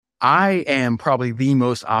I am probably the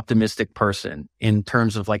most optimistic person in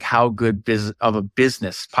terms of like how good of a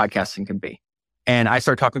business podcasting can be. And I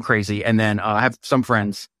start talking crazy. And then I have some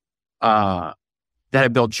friends that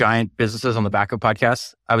have built giant businesses on the back of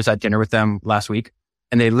podcasts. I was at dinner with them last week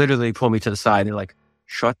and they literally pulled me to the side. They're like,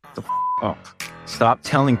 shut the up. Stop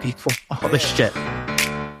telling people all this shit.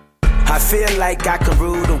 I feel like I can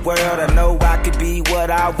rule the world. I know I can be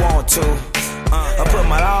what I want to. I put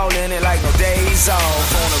my all in it like no days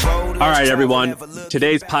off. On the road. All right, everyone.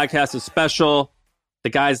 Today's podcast is special. The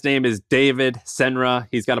guy's name is David Senra.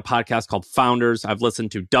 He's got a podcast called Founders. I've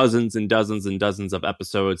listened to dozens and dozens and dozens of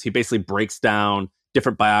episodes. He basically breaks down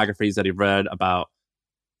different biographies that he read about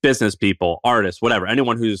business people, artists, whatever,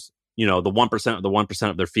 anyone who's, the 1% of the 1%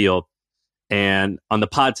 of their field. And on the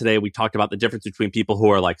pod today, we talked about the difference between people who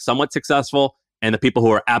are like somewhat successful and the people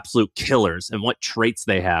who are absolute killers and what traits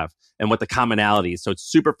they have and what the commonalities. So it's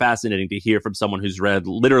super fascinating to hear from someone who's read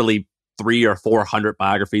literally 300 or 400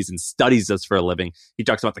 biographies and studies this for a living. He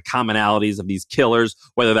talks about the commonalities of these killers,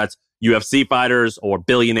 whether that's UFC fighters or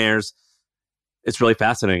billionaires. It's really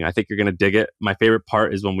fascinating. I think you're going to dig it. My favorite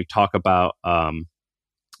part is when we talk about,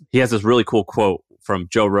 he has this really cool quote from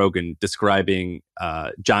Joe Rogan describing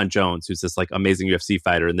John Jones, who's this like amazing UFC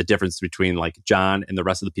fighter, and the difference between like John and the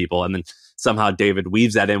rest of the people. And then somehow David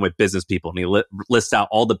weaves that in with business people. And he lists out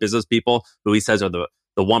all the business people who he says are the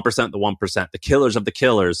 1%, the killers of the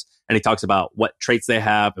killers. And he talks about what traits they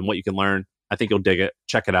have and what you can learn. I think you'll dig it.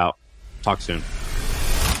 Check it out. Talk soon.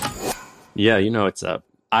 Yeah, it's up.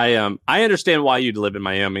 I understand why you'd live in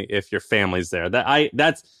Miami if your family's there.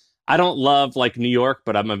 I don't love like New York,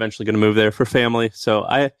 but I'm eventually going to move there for family. So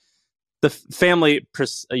the family,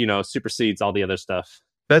 supersedes all the other stuff.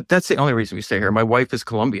 That's the only reason we stay here. My wife is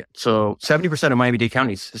Colombian. So 70% of Miami-Dade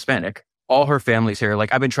County is Hispanic. All her family's here.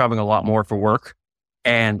 Like I've been traveling a lot more for work.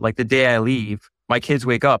 And like the day I leave, my kids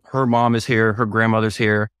wake up, her mom is here, her grandmother's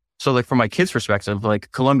here. So like from my kids' perspective,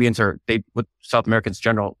 like Colombians with South Americans in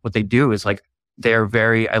general, what they do is like,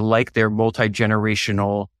 I like their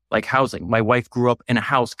multi-generational like housing. My wife grew up in a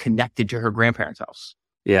house connected to her grandparents' house.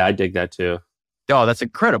 Yeah, I dig that too. Oh, that's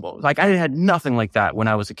incredible. Like I had nothing like that when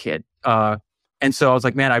I was a kid. And so I was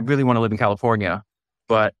like, man, I really want to live in California,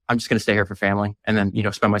 but I'm just going to stay here for family and then,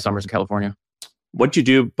 spend my summers in California. What'd you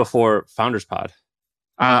do before Founders Pod?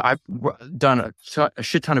 I've done a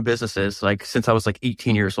shit ton of businesses, like since I was like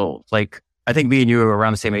 18 years old. Like I think me and you are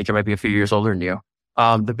around the same age. I might be a few years older than you.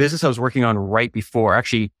 The business I was working on right before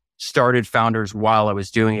actually started Founders while I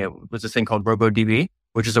was doing it was this thing called RoboDB,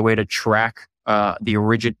 which is a way to track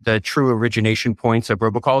the true origination points of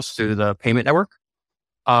robocalls through the payment network.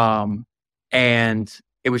 And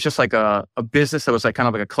it was just like a business that was like kind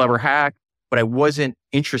of like a clever hack, but I wasn't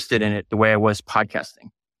interested in it the way I was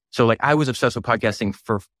podcasting. So like I was obsessed with podcasting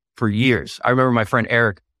for years. I remember my friend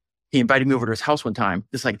Eric, he invited me over to his house one time.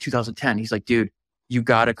 This is like 2010. He's like, dude, you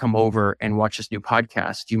got to come over and watch this new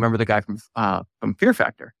podcast. Do you remember the guy from Fear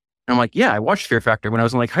Factor? And I'm like, yeah, I watched Fear Factor when I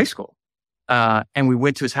was in like high school. And we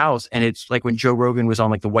went to his house and it's like when Joe Rogan was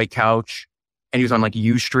on like the white couch and he was on like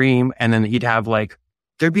Ustream and then he'd have like,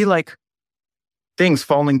 there'd be like things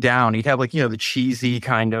falling down. He'd have like, the cheesy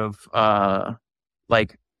kind of,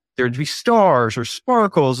 like there'd be stars or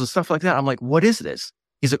sparkles and stuff like that. I'm like, what is this?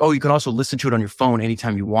 He's like, oh, you can also listen to it on your phone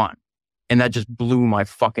anytime you want. And that just blew my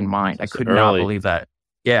fucking mind. I could not believe that.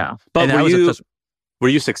 Yeah. But were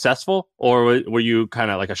you successful or were you kind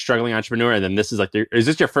of like a struggling entrepreneur? And then this is like, is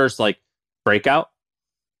this your first like breakout?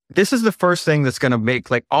 This is the first thing that's going to make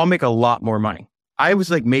like, I'll make a lot more money. I was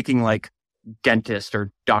like making like dentist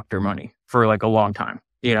or doctor money for like a long time,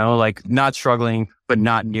 like not struggling, but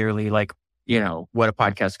not nearly like, what a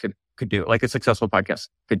podcast could do, like a successful podcast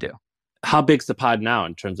could do. How big's the pod now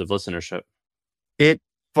in terms of listenership? It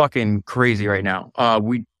fucking crazy right now.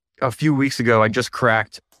 A few weeks ago, I just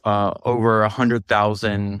cracked over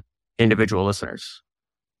 100,000 individual listeners.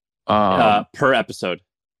 Per episode?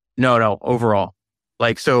 No, overall.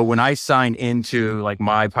 Like, so when I sign into like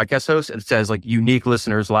my podcast host, it says like unique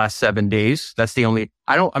listeners last 7 days. That's the only,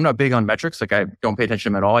 I'm not big on metrics. Like I don't pay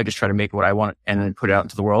attention to them at all. I just try to make what I want and then put it out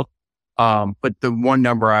into the world. But the one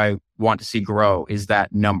number I want to see grow is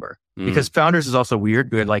that number because Founders is also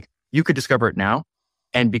weird. Like you could discover it now.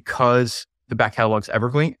 And because the back catalog's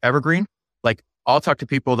evergreen, like I'll talk to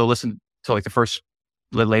people, they'll listen to like the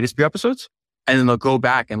latest few episodes, and then they'll go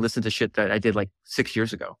back and listen to shit that I did like 6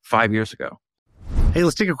 years ago, 5 years ago. Hey,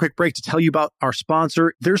 let's take a quick break to tell you about our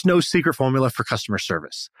sponsor. There's no secret formula for customer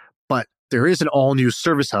service, but There is an all-new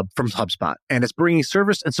Service Hub from HubSpot, and it's bringing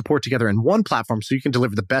service and support together in one platform so you can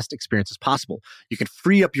deliver the best experiences possible. You can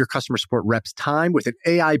free up your customer support reps' time with an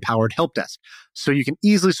AI-powered help desk, so you can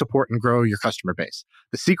easily support and grow your customer base.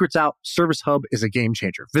 The secret's out. Service Hub is a game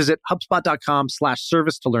changer. Visit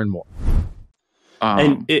HubSpot.com/service to learn more.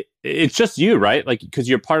 And it's just you, right? Like, because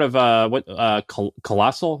you're part of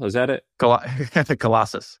Colossal, is that it?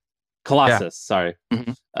 Colossus. Colossus, Yeah. sorry.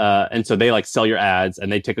 Mm-hmm. And so they like sell your ads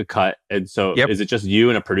and they take a cut. And so Is it just you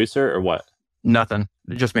and a producer or what? Nothing,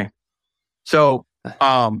 just me. So,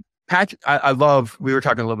 Patrick, I love, we were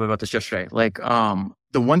talking a little bit about this yesterday. Like,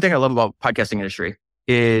 the one thing I love about podcasting industry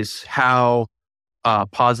is how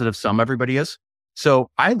positive sum everybody is. So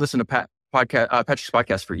I listened to Patrick's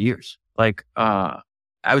podcast for years. Like, I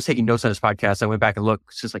was taking notes on his podcast. I went back and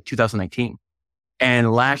looked since like 2019.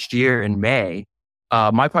 And last year in May,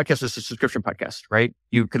 my podcast is a subscription podcast, right?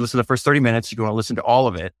 You could listen to the first 30 minutes. You want to listen to all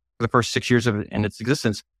of it for the first 6 years of it in its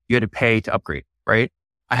existence. You had to pay to upgrade, right?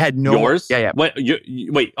 I had no... Yours? Yeah.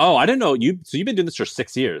 Wait. Oh, I didn't know. So you've been doing this for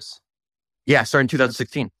 6 years? Yeah, starting in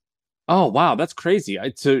 2016. Oh, wow. That's crazy.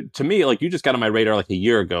 To me, like, you just got on my radar like a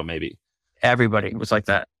year ago, maybe. Everybody was like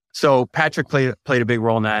that. So Patrick played a big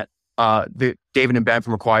role in that. David and Ben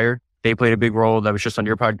from Acquire, they played a big role. That was just on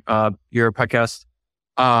your podcast.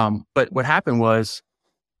 But what happened was,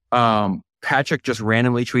 Patrick just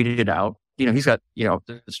randomly tweeted it out. He's got,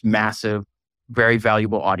 this massive, very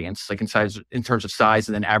valuable audience, like in terms of size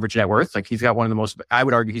and then average net worth. Like he's got I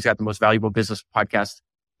would argue he's got the most valuable business podcast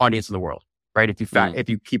audience in the world, right? The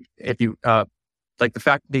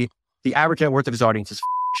average net worth of his audience is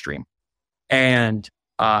extreme. And,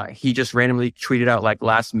 he just randomly tweeted out like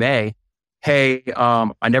last May, hey,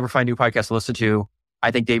 I never find new podcasts to listen to.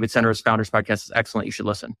 I think David Senra's Founders podcast is excellent. You should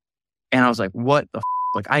listen. And I was like, what the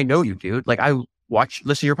Like, I know you, dude. Like, I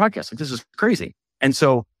listen to your podcast. Like, this is crazy. And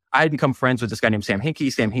so I had become friends with this guy named Sam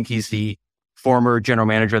Hinkie. Sam Hinkie's the former general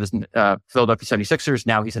manager of the Philadelphia 76ers.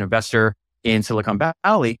 Now he's an investor in Silicon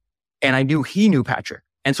Valley. And I knew he knew Patrick.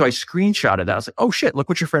 And so I screenshotted that. I was like, oh shit, look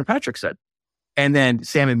what your friend Patrick said. And then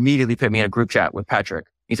Sam immediately put me in a group chat with Patrick.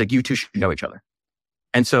 He's like, you two should know each other.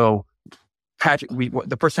 And so Patrick,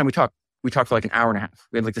 the first time we talked for like an hour and a half.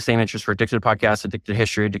 We had like the same interest for Addicted to Podcasts, Addicted to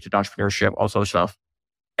History, Addicted to Entrepreneurship, all sorts of stuff.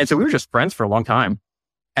 And so we were just friends for a long time.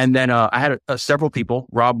 And then I had several people,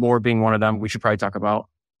 Rob Moore being one of them, we should probably talk about.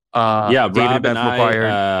 David Rob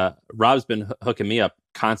and Rob's been hooking me up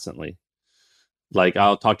constantly. Like,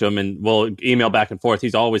 I'll talk to him and we'll email back and forth.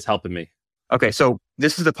 He's always helping me. Okay, so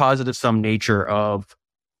this is the positive sum nature of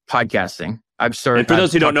podcasting. And for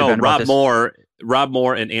those who don't know, Rob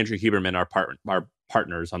Moore and Andrew Huberman are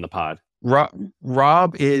partners on the pod.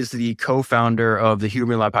 Rob is the co-founder of the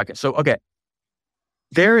Huberman Lab podcast. So, okay,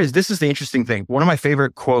 this is the interesting thing. One of my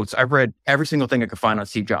favorite quotes, I've read every single thing I could find on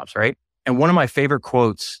Steve Jobs, right? And one of my favorite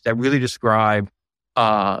quotes that really describe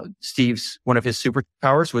Steve's, one of his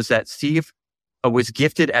superpowers was that Steve was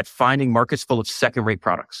gifted at finding markets full of second-rate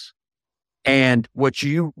products. And what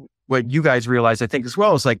you guys realize, I think, as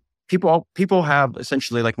well, is like people have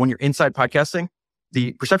essentially, like, when you're inside podcasting,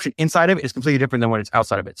 the perception inside of it is completely different than when it's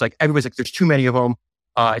outside of it. It's like everybody's like, there's too many of them.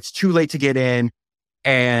 It's too late to get in,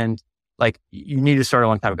 and like you need to start a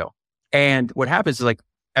long time ago. And what happens is like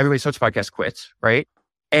everybody starts a podcast, quits, right?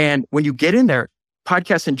 And when you get in there,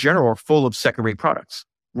 podcasts in general are full of second-rate products.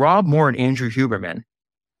 Rob Moore and Andrew Huberman,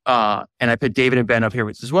 and I put David and Ben up here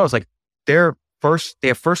as well. It's like they have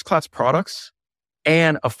first-class products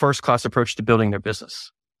and a first-class approach to building their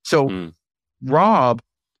business. So Rob,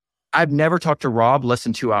 I've never talked to Rob less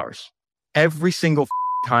than 2 hours. Every single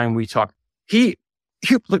time we talk,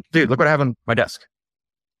 look what I have on my desk.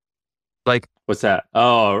 Like, what's that?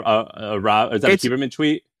 Oh, Rob, is that a Huberman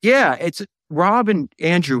tweet? Yeah, it's Rob and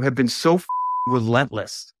Andrew have been so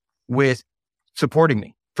relentless with supporting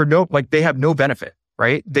me for they have no benefit,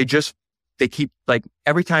 right? They keep, like,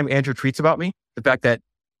 every time Andrew tweets about me, the fact that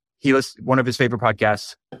he lists one of his favorite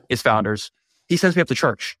podcasts is Founders, he sends me up to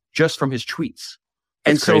church just from his tweets.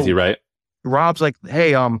 That's crazy, right? Rob's like,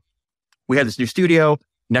 hey, we had this new studio.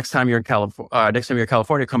 Next time you're in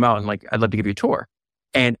California, come out and, like, I'd love to give you a tour.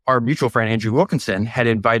 And our mutual friend, Andrew Wilkinson, had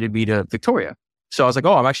invited me to Victoria. So I was like,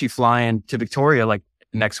 oh, I'm actually flying to Victoria like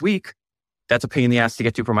next week. That's a pain in the ass to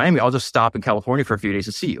get to from Miami. I'll just stop in California for a few days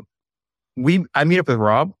to see you. I meet up with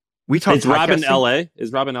Rob. We talk. Is Rob in LA?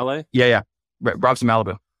 Is Rob in LA? Yeah. Rob's in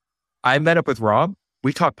Malibu. I met up with Rob.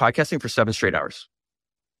 We talked podcasting for 7 straight hours.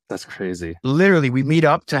 That's crazy. Literally, we meet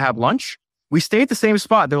up to have lunch. We stay at the same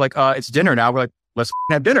spot. They're like, it's dinner now. We're like, let's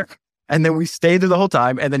have dinner. And then we stay there the whole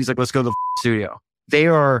time. And then he's like, let's go to the studio. They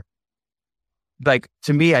are, like,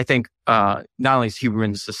 to me, I think, not only is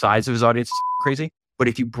Huberman's the size of his audience is crazy, But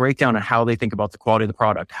if you break down on how they think about the quality of the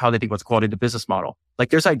product, how they think about the quality of the business model, like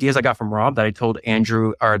there's ideas I got from Rob that I told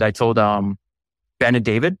Andrew, or that I told Ben and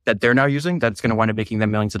David that they're now using, that's going to wind up making them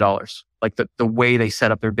millions of dollars. Like the way they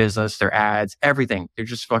set up their business, their ads, everything. They're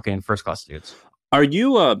just fucking first class dudes. Are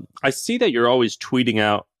you, I see that you're always tweeting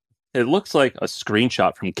out, it looks like a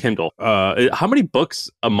screenshot from Kindle. How many books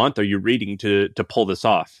a month are you reading to pull this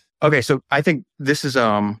off? Okay, so I think this is,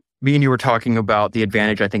 me and you were talking about the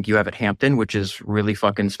advantage I think you have at Hampton, which is really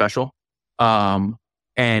fucking special. And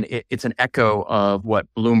it's an echo of what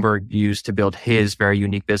Bloomberg used to build his very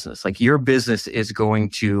unique business. Like your business is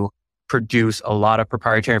going to produce a lot of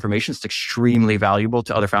proprietary information. It's extremely valuable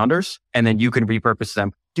to other founders. And then you can repurpose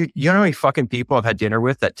them. Dude, you know how many fucking people I've had dinner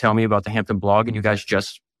with that tell me about the Hampton blog and you guys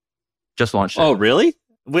just launched it? Oh, really?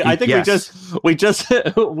 I think yes. we just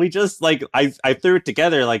like, I threw it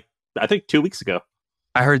together like, I think 2 weeks ago.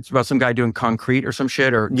 I heard about some guy doing concrete or some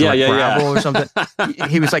shit or gravel or something.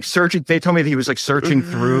 He was like searching. They told me that he was like searching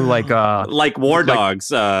through like war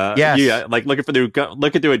dogs. Yes. Yeah, like looking through a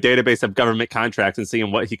database of government contracts and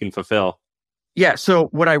seeing what he can fulfill. Yeah. So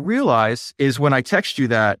what I realized is when I texted you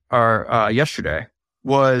that yesterday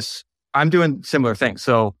was I'm doing similar things.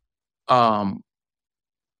 So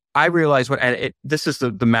I realized this is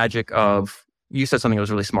the magic of, you said something that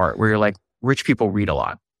was really smart where you're like, rich people read a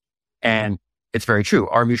lot. And it's very true.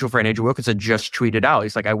 Our mutual friend, Andrew Wilkinson, just tweeted out,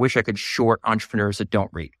 he's like, I wish I could short entrepreneurs that don't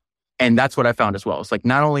read. And that's what I found as well. It's like,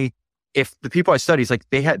 not only if the people I studied, it's like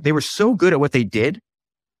they were so good at what they did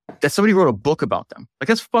that somebody wrote a book about them. Like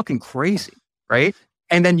that's fucking crazy, right?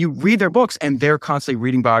 And then you read their books and they're constantly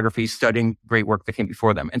reading biographies, studying great work that came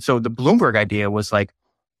before them. And so the Bloomberg idea was like,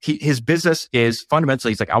 his business is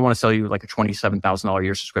fundamentally, he's like, I want to sell you like a $27,000 a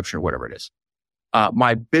year subscription or whatever it is.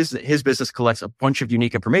 His business collects a bunch of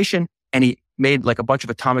unique information, and he made like a bunch of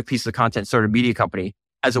atomic pieces of content, started a media company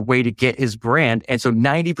as a way to get his brand. And so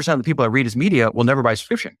 90% of the people that read his media will never buy a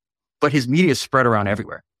subscription, but his media is spread around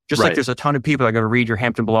everywhere. Just like there's a ton of people that are going to read your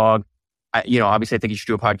Hampton blog. Obviously I think you should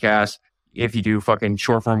do a podcast. If you do fucking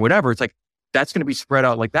short form, whatever, it's like, that's going to be spread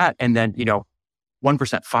out like that. And then, 1%,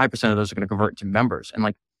 5% of those are going to convert to members. And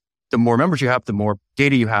like the more members you have, the more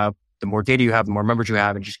data you have, the more members you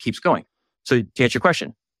have, and it just keeps going. So to answer your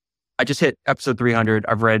question, I just hit episode 300.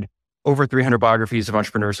 I've read over 300 biographies of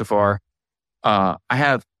entrepreneurs so far.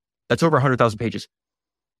 That's over 100,000 pages.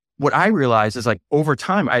 What I realized is like over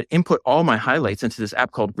time, I input all my highlights into this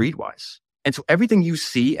app called Readwise. And so everything you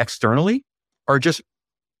see externally are just,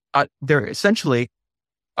 they're essentially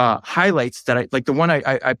highlights that like the one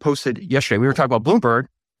I posted yesterday. We were talking about Bloomberg and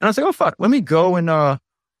I was like, oh fuck, let me go and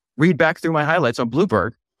read back through my highlights on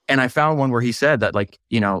Bloomberg. And I found one where he said that like,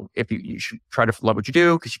 if you should try to love what you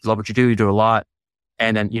do, because you love what you do a lot.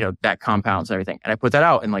 And then, that compounds and everything. And I put that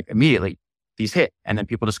out and like immediately these hit. And then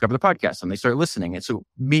people discover the podcast and they start listening. And so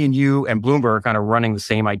me and you and Bloomberg are kind of running the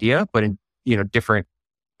same idea, but in, different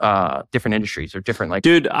industries or different like.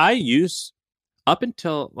 Dude, I use up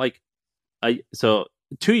until like, up until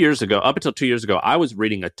 2 years ago, I was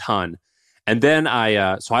reading a ton. And then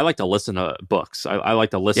I like to listen to books. I like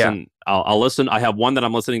to listen. Yeah. I'll listen. I have one that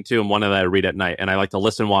I'm listening to and one that I read at night. And I like to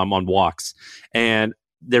listen while I'm on walks. And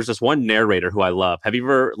there's this one narrator who I love. Have you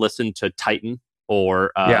ever listened to Titan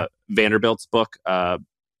or Vanderbilt's book,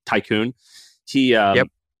 Tycoon? The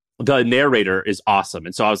narrator is awesome.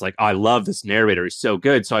 And so I was like, I love this narrator. He's so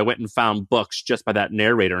good. So I went and found books just by that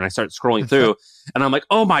narrator. And I started scrolling through and I'm like,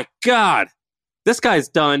 oh my God, this guy's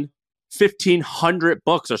done 1,500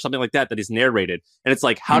 books or something like that he's narrated. And it's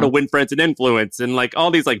like How to Win Friends and Influence and like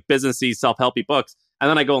all these like businessy, self-helpy books. And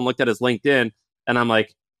then I go and looked at his LinkedIn and I'm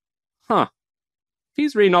like, if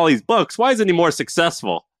he's reading all these books, why isn't he more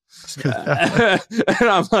successful? And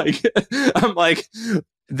I'm like,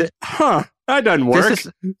 that doesn't work.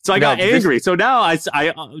 So I got angry. So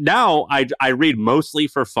now I read mostly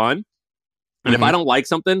for fun. And if I don't like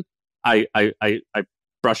something, I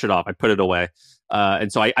brush it off. I put it away.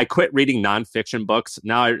 And so I quit reading nonfiction books.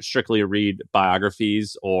 Now I strictly read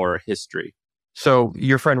biographies or history. So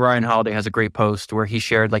your friend Ryan Holiday has a great post where he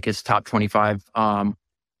shared like his top 25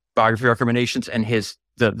 biography recommendations, and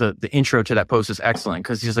the intro to that post is excellent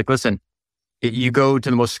because he's like, listen, you go to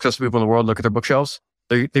the most successful people in the world, look at their bookshelves.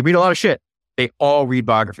 They read a lot of shit. They all read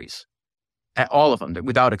biographies, all of them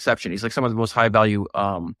without exception. He's like some of the most high value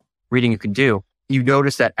reading you can do. You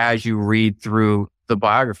notice that as you read through the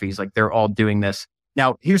biographies, like they're all doing this.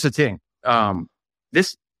 Now, here's the thing.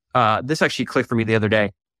 This actually clicked for me the other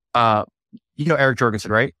day. Eric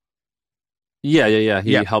Jorgensen, right? Yeah.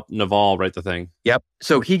 He helped Naval write the thing. Yep.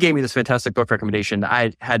 So he gave me this fantastic book recommendation that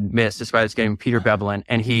I had missed despite his name, Peter Bevelin.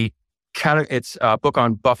 And it's a book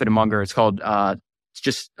on Buffett and Munger. It's called It's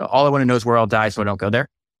just all I want to know is where I'll die so I don't go there.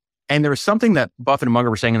 And there was something that Buffett and Munger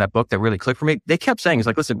were saying in that book that really clicked for me. They kept saying, it's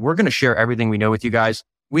like, listen, we're going to share everything we know with you guys.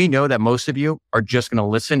 We know that most of you are just going to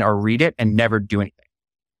listen or read it and never do anything.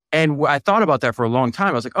 And I thought about that for a long time.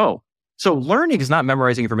 I was like, oh, so learning is not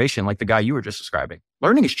memorizing information like the guy you were just describing.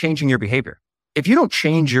 Learning is changing your behavior. If you don't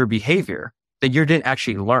change your behavior, then you didn't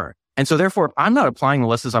actually learn. And so therefore, if I'm not applying the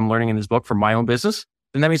lessons I'm learning in this book for my own business,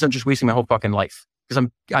 then that means I'm just wasting my whole fucking life. Because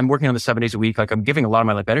I'm working on this 7 days a week. Like I'm giving a lot of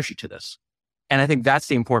my life energy to this. And I think that's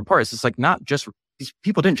the important part. It's like not just, these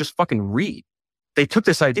people didn't just fucking read. They took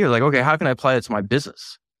this idea like, okay, how can I apply it to my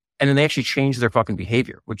business? And then they actually changed their fucking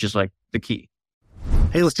behavior, which is like the key.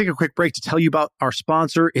 Hey, let's take a quick break to tell you about our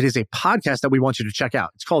sponsor. It is a podcast that we want you to check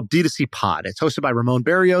out. It's called D2C Pod. It's hosted by Ramon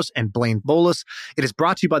Barrios and Blaine Bolus. It is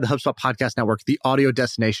brought to you by the HubSpot Podcast Network, the audio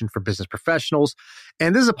destination for business professionals.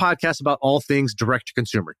 And this is a podcast about all things direct to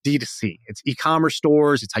consumer, D2C. It's e-commerce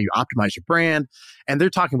stores. It's how you optimize your brand. And they're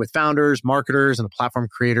talking with founders, marketers, and the platform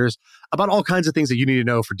creators about all kinds of things that you need to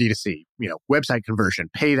know for D2C. You know, website conversion,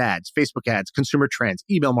 paid ads, Facebook ads, consumer trends,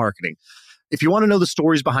 email marketing. If you want to know the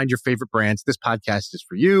stories behind your favorite brands, this podcast is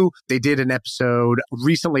for you. They did an episode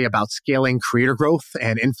recently about scaling creator growth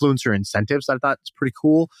and influencer incentives. I thought it's pretty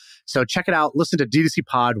cool. So check it out. Listen to D2C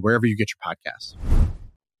Pod wherever you get your podcasts.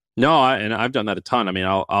 No, and I've done that a ton. I mean,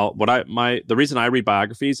 the reason I read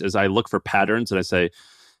biographies is I look for patterns and I say,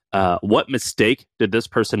 what mistake did this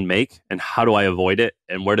person make and how do I avoid it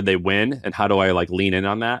and where did they win and how do I like lean in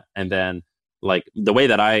on that? And then like the way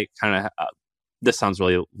that I kind of this sounds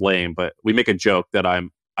really lame, but we make a joke that I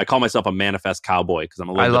call myself a manifest cowboy because I'm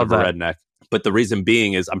a little bit of a redneck. But the reason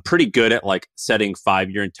being is I'm pretty good at like setting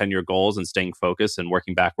 5-year and 10-year goals and staying focused and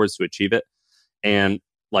working backwards to achieve it. And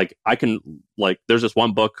like I can like there's this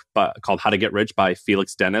one book called How to Get Rich by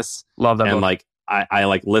Felix Dennis. Love that book. And like I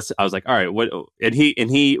like listen. I was like, all right, what? And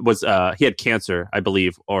he was he had cancer, I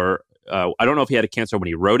believe, or I don't know if he had a cancer when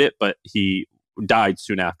he wrote it, but he died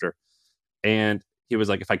soon after. And he was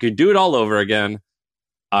like, if I could do it all over again,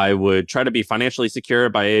 I would try to be financially secure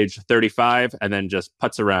by age 35 and then just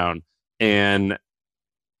putz around. And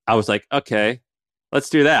I was like, okay, let's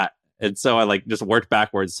do that. And so I like just worked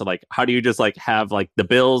backwards. So like, how do you just like have like the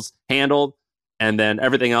bills handled and then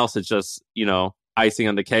everything else is just, you know, icing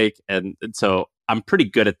on the cake. And so I'm pretty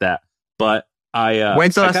good at that. But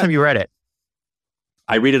when's the last time you read it?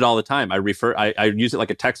 I read it all the time. I use it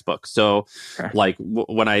like a textbook. So like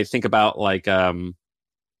when I think about like,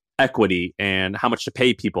 equity and how much to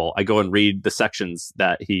pay people, I go and read the sections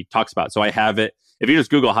that he talks about. So I have it. If you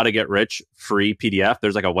just Google how to get rich free PDF,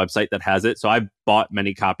 there's like a website that has it. So I've bought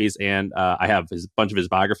many copies and I have a bunch of his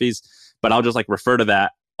biographies, but I'll just like refer to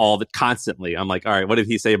that constantly. I'm like, all right, what did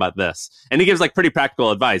he say about this? And he gives like pretty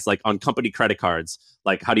practical advice, like on company credit cards,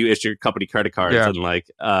 like how do you issue company credit cards and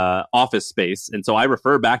like office space. And so I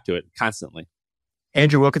refer back to it constantly.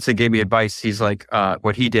 Andrew Wilkinson gave me advice. He's like,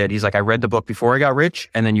 what he did, he's like, I read the book before I got rich,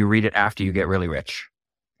 and then you read it after you get really rich.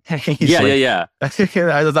 Yeah. I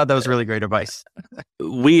thought that was really great advice.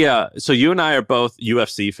 So you and I are both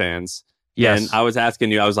UFC fans. Yes. And I was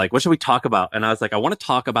asking you, I was like, what should we talk about? And I was like, I want to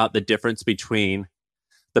talk about the difference between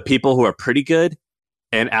the people who are pretty good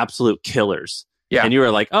and absolute killers. Yeah. And you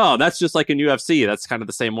were like, oh, that's just like in UFC. That's kind of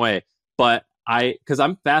the same way. But because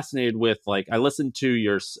I'm fascinated with like, I listened to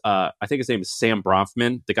your, I think his name is Sam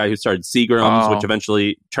Bronfman, the guy who started Seagram's, which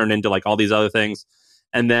eventually turned into like all these other things.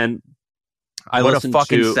 And then I listened to... What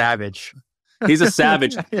a fucking savage. He's a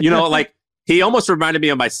savage. You know, like he almost reminded me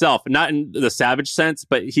of myself, not in the savage sense,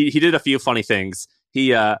 but he did a few funny things.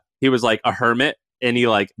 He was like a hermit and he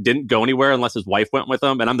like didn't go anywhere unless his wife went with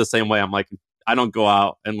him. And I'm the same way. I'm like, I don't go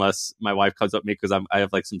out unless my wife comes up with me because I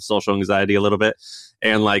have like some social anxiety a little bit.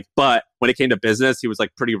 And like, but when it came to business, he was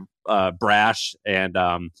like pretty brash and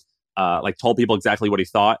like told people exactly what he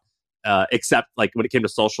thought. Except like when it came to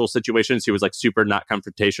social situations, he was like super not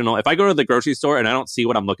confrontational. If I go to the grocery store and I don't see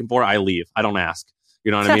what I'm looking for, I leave. I don't ask.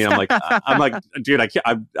 You know what I mean? I'm like, dude, I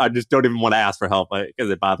just don't even want to ask for help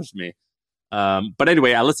because it bothers me. But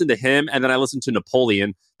anyway, I listened to him and then I listened to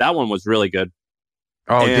Napoleon. That one was really good.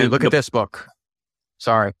 Oh, and dude, look at this book.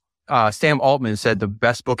 Sorry. Sam Altman said the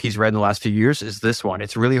best book he's read in the last few years is this one.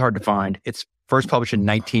 It's really hard to find. It's first published in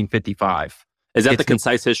 1955. Is that the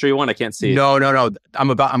concise history one? I can't see it. No. I'm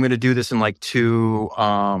going to do this in like two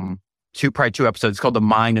episodes. It's called The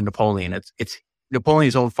Mind of Napoleon. It's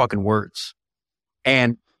Napoleon's own fucking words.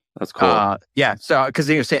 And that's cool. Yeah. So, because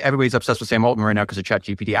everybody's obsessed with Sam Altman right now because of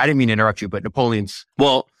ChatGPT. I didn't mean to interrupt you, but Napoleon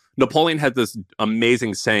had this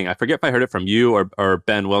amazing saying. I forget if I heard it from you or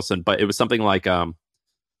Ben Wilson, but it was something like,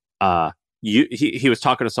 he was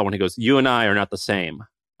talking to someone. He goes, "You and I are not the same.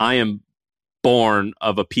 I am born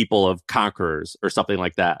of a people of conquerors or something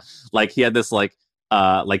like that. Like he had this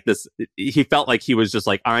he felt like he was just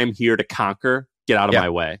like, I'm here to conquer, get out of my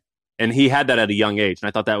way. And he had that at a young age. And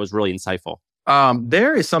I thought that was really insightful.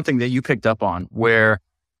 There is something that you picked up on where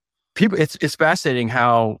people, it's fascinating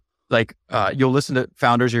how like, you'll listen to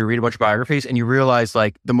founders or you read a bunch of biographies and you realize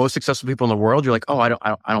like the most successful people in the world, you're like, oh, I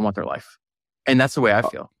don't want their life. And that's the way I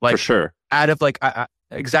feel. Like, for sure. Out of like,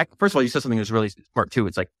 first of all, you said something that was really smart too.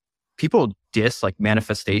 It's like people diss like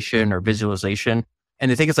manifestation or visualization and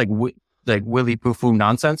they think it's like willy poo-foo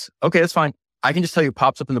nonsense. Okay, that's fine. I can just tell you it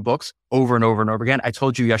pops up in the books over and over and over again. I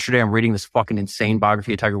told you yesterday, I'm reading this fucking insane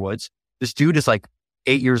biography of Tiger Woods. This dude is like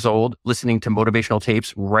 8 years old, listening to motivational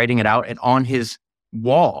tapes, writing it out. And on his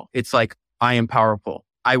wall, it's like, I am powerful.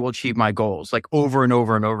 I will achieve my goals, like over and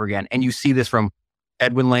over and over again. And you see this from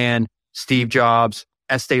Edwin Land, Steve Jobs,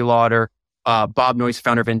 Estee Lauder, Bob Noyce,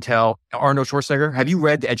 founder of Intel, Arnold Schwarzenegger. Have you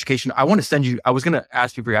read The Education? I want to send you, I was going to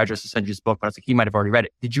ask you for your address to send you this book, but I was like, he might have already read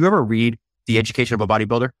it. Did you ever read The Education of a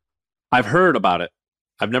Bodybuilder? I've heard about it.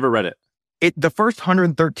 I've never read it. The first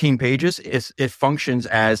 113 pages it functions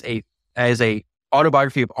as a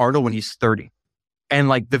autobiography of Arnold when he's 30. And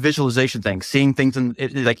like the visualization thing, seeing things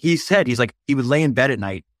like he would lay in bed at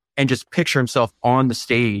night and just picture himself on the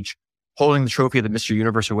stage holding the trophy of the Mr.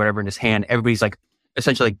 Universe or whatever in his hand. Everybody's like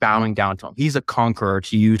essentially like bowing down to him. He's a conqueror,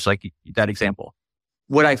 to use like that example.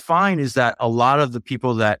 What I find is that a lot of the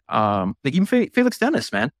people that, like even Felix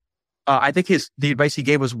Dennis, man, I think the advice he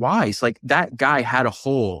gave was wise. Like that guy had a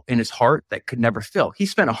hole in his heart that could never fill. He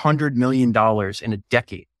spent $100 million in a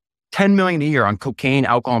decade, 10 million a year on cocaine,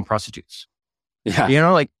 alcohol, and prostitutes. Yeah. You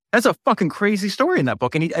know, like that's a fucking crazy story in that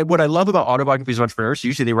book. And what I love about autobiographies of entrepreneurs,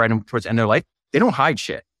 usually they write them towards the end of their life. They don't hide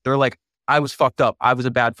shit. They're like, I was fucked up. I was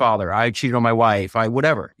a bad father. I cheated on my wife.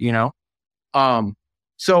 whatever, you know?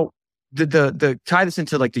 So the tie this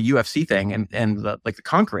into like the UFC thing and the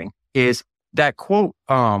conquering is that quote,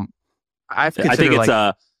 I think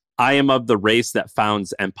it's I am of the race that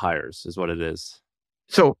founds empires is what it is.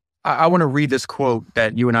 So I want to read this quote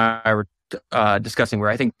that you and I were discussing, where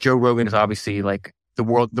I think Joe Rogan is obviously like the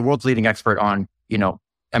world's leading expert on, you know,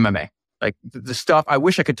 MMA. Like the stuff. I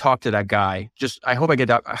wish I could talk to that guy. I hope I get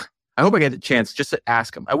the chance just to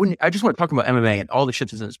ask him. I just want to talk about MMA and all the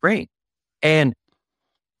shit that's in his brain. And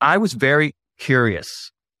I was very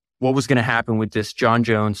curious what was going to happen with this John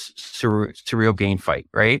Jones Ciryl Gane fight,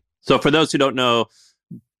 right? So for those who don't know,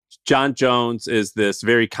 John Jones is this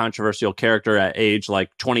very controversial character at age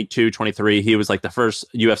like 22, 23. He was like the first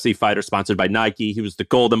UFC fighter sponsored by Nike. He was the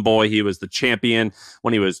golden boy. He was the champion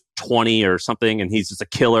when he was 20 or something. And he's just a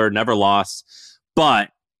killer, never lost.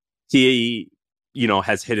 But he, you know,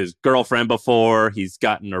 has hit his girlfriend before. He's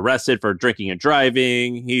gotten arrested for drinking and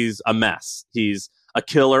driving. He's a mess. He's a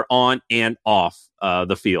killer on and off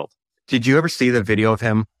the field. Did you ever see the video of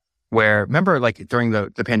him where, remember like during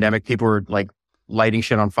the pandemic, people were like lighting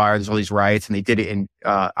shit on fire. There's all these riots and they did it in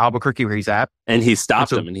Albuquerque where he's at. And he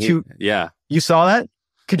stopped him. And You saw that?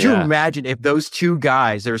 Could you imagine if those two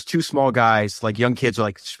guys, there's two small guys, like young kids are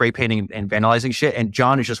like spray painting and vandalizing shit. And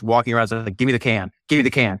John is just walking around like, give me the can, give me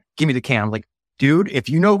the can, give me the can. I'm like, dude, if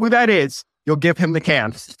you know who that is, you'll give him the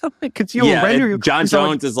can. John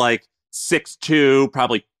Jones is like 6'2",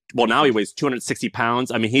 probably. Well, now he weighs 260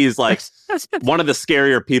 pounds. I mean, he's like one of the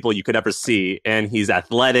scarier people you could ever see. And he's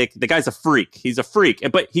athletic. The guy's a freak. He's a freak.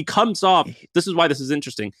 But he comes off, this is why this is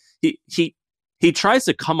interesting. He tries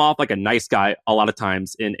to come off like a nice guy a lot of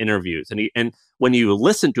times in interviews. And when you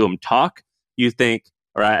listen to him talk, you think,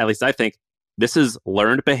 or at least I think, this is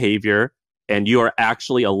learned behavior. And you are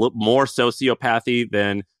actually a little more sociopathy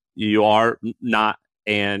than you are not.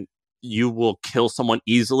 And you will kill someone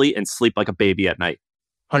easily and sleep like a baby at night.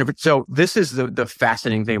 100%. So this is the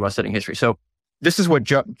fascinating thing about studying history. So this is what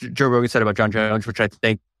Joe Rogan said about John Jones, which I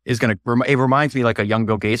think is going to, it reminds me like a young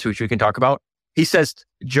Bill Gates, which we can talk about. He says,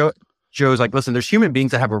 Joe's like, listen, there's human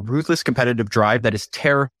beings that have a ruthless competitive drive that is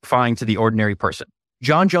terrifying to the ordinary person.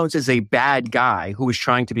 John Jones is a bad guy who is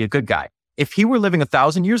trying to be a good guy. If he were living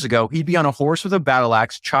 1,000 years ago, he'd be on a horse with a battle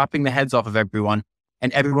axe, chopping the heads off of everyone,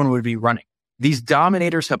 and everyone would be running. These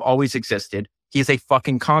dominators have always existed. He is a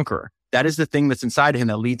fucking conqueror. That is the thing that's inside of him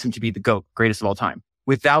that leads him to be the GOAT, greatest of all time.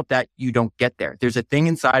 Without that, you don't get there. There's a thing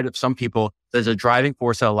inside of some people that's a driving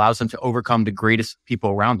force that allows them to overcome the greatest people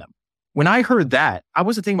around them. When I heard that, I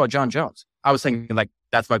wasn't thinking about John Jones. I was thinking like,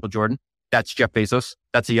 that's Michael Jordan. That's Jeff Bezos.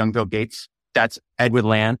 That's a young Bill Gates. That's Edwin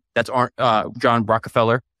Land. That's John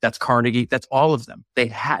Rockefeller. That's Carnegie. That's all of them. They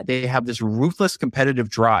have this ruthless competitive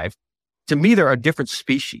drive. To me, they're a different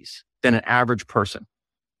species than an average person.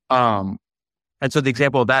 And so the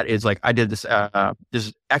example of that is like, I did this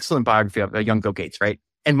excellent biography of a young Bill Gates, right?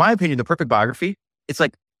 in my opinion, the perfect biography, it's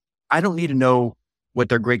like, I don't need to know what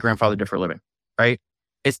their great-grandfather did for a living, right?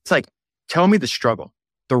 It's like, tell me the struggle.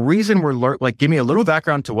 The reason we're like, give me a little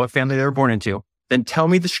background to what family they were born into, then tell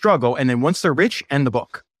me the struggle. And then once they're rich, end the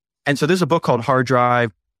book. And so there's a book called Hard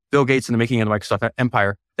Drive, Bill Gates and the Making of the Microsoft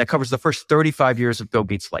Empire that covers the first 35 years of Bill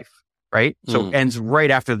Gates' life, right? So it ends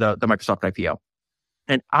right after the Microsoft IPO.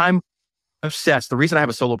 And I'm obsessed. The reason I have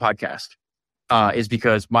a solo podcast is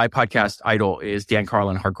because my podcast idol is Dan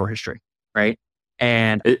Carlin, Hardcore History, right?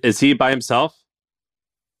 And is he by himself?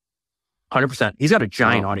 100%. He's got a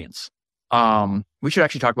giant audience. We should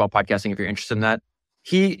actually talk about podcasting if you're interested in that.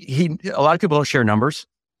 He a lot of people don't share numbers.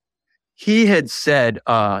 He had said,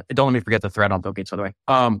 don't let me forget the thread on Bill Gates, by the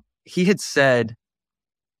way. He had said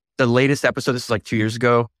the latest episode, this is like 2 years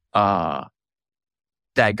ago, that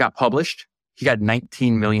got published, he got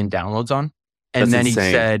 19 million downloads on. And That's then insane.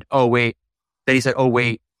 he said,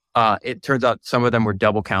 it turns out some of them were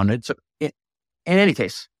double counted. So in any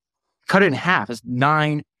case, cut it in half. It's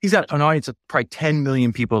 9. He's got an audience of probably 10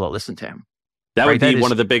 million people that listen to him. That would right? be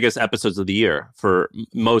one of the biggest episodes of the year for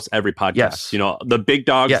most every podcast. Yes. You know, the big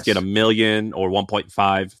dogs Yes. get 1 million or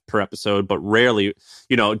 1.5 per episode, but rarely,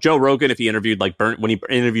 you know, Joe Rogan, if he interviewed like when he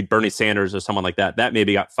interviewed Bernie Sanders or someone like that, that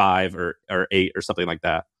maybe got 5 or 8 or something like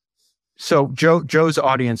that. So Joe's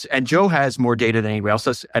audience, and Joe has more data than anybody else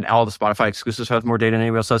does, and all the Spotify exclusives have more data than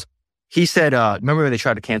anybody else does. He said, remember when they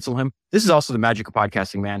tried to cancel him? This is also the magic of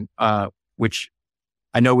podcasting, man, which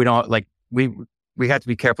I know we don't like, we have to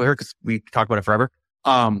be careful here because we talk about it forever.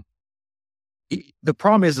 The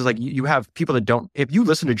problem is like you have people that don't, if you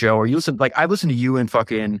listen to Joe or you listen, like I listened to you and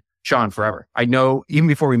fucking Sean forever. I know, even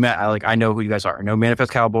before we met, I know who you guys are. I know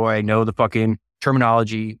Manifest Cowboy. I know the fucking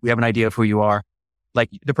terminology. We have an idea of who you are. Like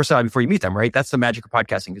the personality before you meet them, right? That's the magic of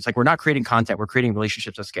podcasting. It's like, we're not creating content. We're creating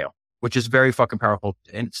relationships at scale, which is very fucking powerful.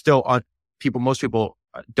 And still most people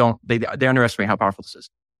they underestimate how powerful this is.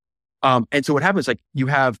 And so what happens, like you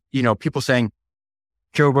have, people saying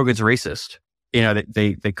Joe Rogan's racist.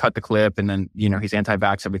 They cut the clip and then, he's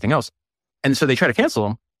anti-vax, everything else. And so they try to cancel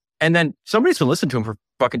him. And then somebody's been listening to him for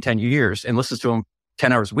fucking 10 years and listens to him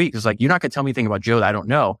 10 hours a week. It's like, you're not going to tell me anything about Joe that I don't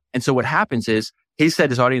know. And so what happens is, he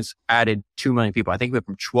said his audience added 2 million people. I think we went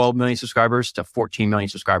from 12 million subscribers to 14 million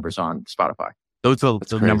subscribers on Spotify. Those are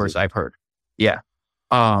the numbers I've heard. Yeah.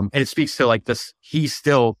 And it speaks to like this, he's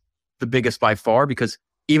still the biggest by far, because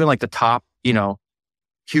even like the top,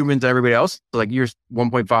 humans and everybody else, like you're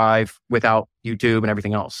 1.5 without YouTube and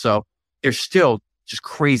everything else. So they're still just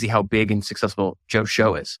crazy how big and successful Joe's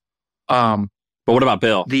show is. But what about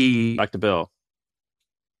Bill? Back to Bill.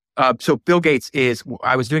 So Bill Gates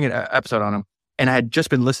I was doing an episode on him, and I had just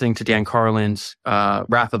been listening to Dan Carlin's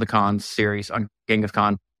Wrath of the Khans series on Genghis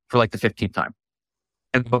Khan for like the 15th time.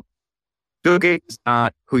 And Bill Gates is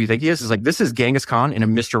not who you think he is. It's like, this is Genghis Khan in a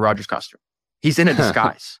Mr. Rogers costume. He's in a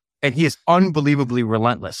disguise. And he is unbelievably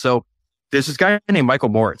relentless. So there's this guy named Michael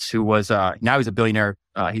Moritz, who was, now he's a billionaire.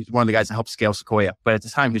 He's one of the guys that helped scale Sequoia. But at the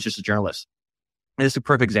time, he was just a journalist. And this is a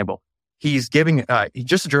perfect example. He's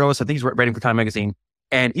just a journalist. I think he's writing for Time Magazine.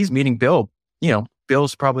 And he's meeting Bill.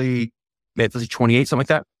 Bill's probably, let's see, 28, something like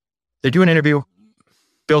that. They do an interview.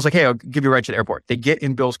 Bill's like, hey, I'll give you a ride to the airport. They get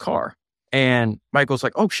in Bill's car. And Michael's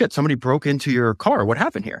like, oh shit, somebody broke into your car. What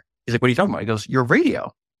happened here? He's like, what are you talking about? He goes, your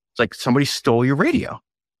radio. It's like, somebody stole your radio.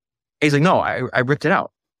 And he's like, no, I ripped it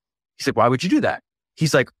out. He's like, why would you do that?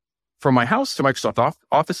 He's like, from my house to Microsoft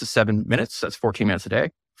office is 7 minutes. That's 14 minutes a day.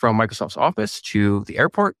 From Microsoft's office to the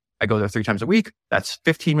airport, I go there 3 times a week. That's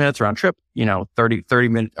 15 minutes round trip, 30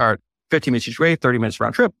 minutes, or 15 minutes each way, 30 minutes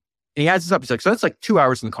round trip. And he adds this up. He's like, so that's like 2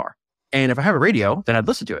 hours in the car. And if I have a radio, then I'd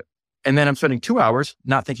listen to it. And then I'm spending 2 hours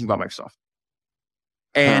not thinking about Microsoft.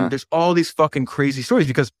 And there's all these fucking crazy stories,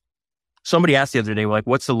 because somebody asked the other day, like,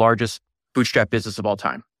 what's the largest bootstrap business of all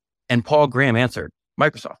time? And Paul Graham answered,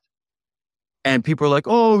 Microsoft. And people were like,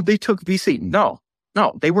 oh, they took VC. No,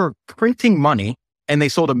 they were printing money, and they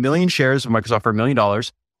sold 1 million shares of Microsoft for $1 million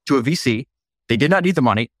to a VC. They did not need the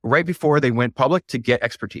money right before they went public to get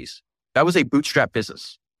expertise. That was a bootstrap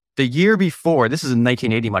business. The year before, this is in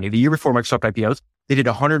 1980 money, the year before Microsoft IPOs, they did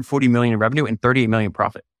 140 million in revenue and 38 million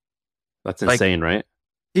profit. That's insane, right?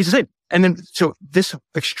 He's insane. And then, so this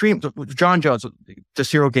extreme, John Jones, the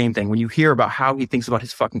serial game thing, when you hear about how he thinks about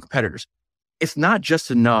his fucking competitors, it's not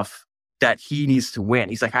just enough that he needs to win.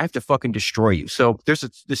 He's like, I have to fucking destroy you. So there's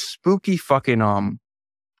this spooky fucking,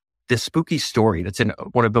 this spooky story that's in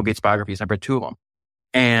one of Bill Gates' biographies. I've read 2 of them.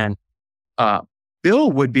 And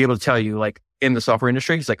Bill would be able to tell you, like, in the software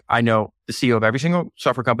industry, he's like, I know the CEO of every single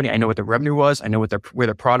software company. I know what their revenue was. I know where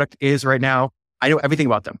their product is right now. I know everything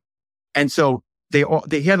about them. And so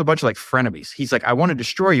he had a bunch of like frenemies. He's like, I want to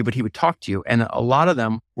destroy you, but he would talk to you. And a lot of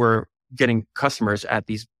them were getting customers at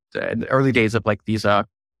these in the early days of like these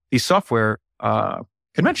software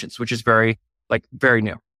conventions, which is very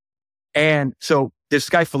new. And so this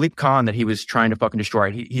guy, Philippe Kahn, that he was trying to fucking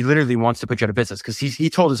destroy, he literally wants to put you out of business because he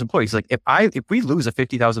told his employees, like, if we lose a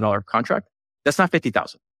 $50,000 contract, that's not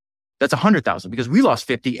 50,000. That's 100,000 because we lost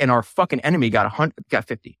 50 and our fucking enemy got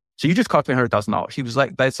 50. So you just cost me $100,000. He was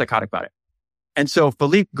like, that's psychotic about it. And so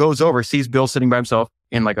Philippe goes over, sees Bill sitting by himself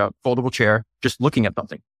in like a foldable chair, just looking at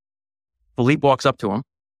something. Philippe walks up to him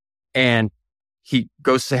and he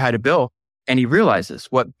goes to say hi to Bill and he realizes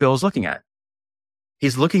what Bill's looking at.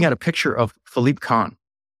 He's looking at a picture of Philippe Kahn.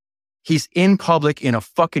 He's in public in a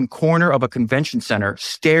fucking corner of a convention center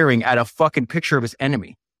staring at a fucking picture of his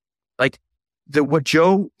enemy. Like what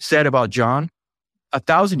Joe said about John,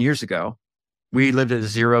 1,000 years ago, we lived at a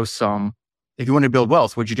zero sum. If you wanted to build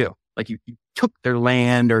wealth, what'd you do? Like you took their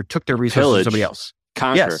land or took their resources to somebody else.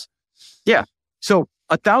 Conquer. Yes. Yeah. So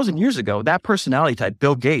 1,000 years ago, that personality type,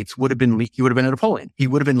 Bill Gates, would have been a Napoleon. He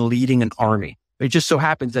would have been leading an army. It just so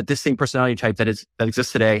happens that this same personality type that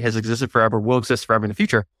exists today, has existed forever, will exist forever in the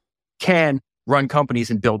future, can run companies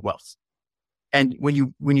and build wealth. And when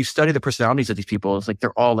you study the personalities of these people, it's like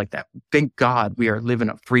they're all like that. Thank God we are living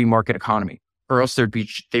a free market economy, or else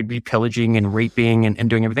they'd be pillaging and raping and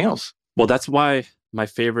doing everything else. Well, that's why my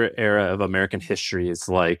favorite era of American history is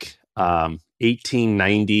like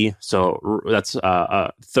 1890. So that's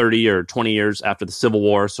 30 or 20 years after the Civil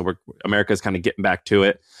War. So America's kind of getting back to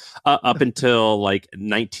it up until like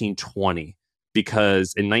 1920.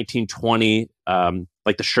 Because in 1920,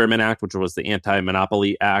 like the Sherman Act, which was the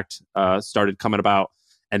Anti-Monopoly Act, started coming about.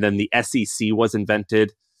 And then the SEC was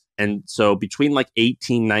invented. And so between like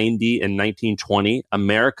 1890 and 1920,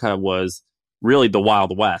 America was really the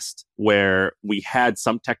Wild West, where we had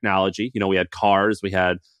some technology. You know, we had cars, we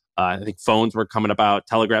had, I think phones were coming about,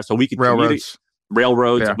 telegraphs. So we could railroads,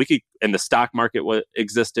 yeah. We could, and the stock market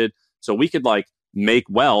existed. So we could like make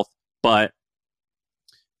wealth, but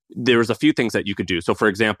there was a few things that you could do. So for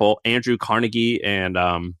example, Andrew Carnegie and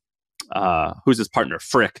who's his partner?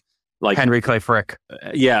 Frick. Like Henry Clay Frick.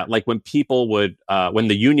 Yeah. Like when people would, when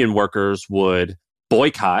the union workers would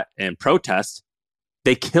boycott and protest,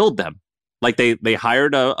 they killed them. Like they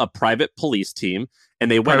hired a private police team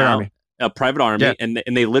and they went out, a private army, yeah.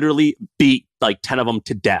 and they literally beat like 10 of them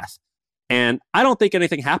to death. And I don't think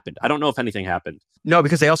anything happened. I don't know if anything happened. No,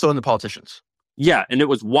 because they also own the politicians. Yeah, and it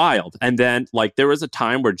was wild. And then like there was a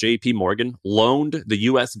time where J.P. Morgan loaned the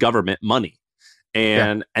U.S. government money.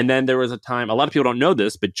 And then there was a time, a lot of people don't know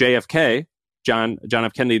this, but JFK, John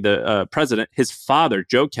F. Kennedy, the president, his father,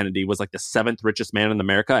 Joe Kennedy, was like the 7th richest man in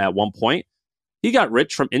America at one point. He got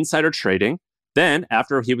rich from insider trading. Then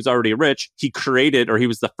after he was already rich, he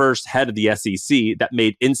was the first head of the SEC that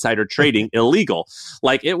made insider trading illegal.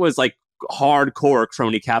 Like it was like hardcore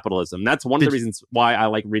crony capitalism. That's one of the reasons why I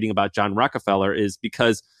like reading about John Rockefeller, is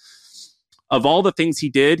because of all the things he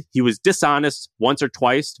did, he was dishonest once or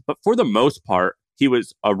twice, but for the most part, he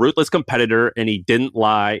was a ruthless competitor and he didn't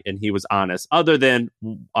lie and he was honest, other than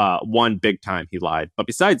one big time he lied. But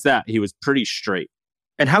besides that, he was pretty straight.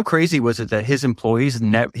 And how crazy was it that his employees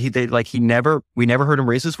we never heard him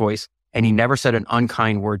raise his voice, and he never said an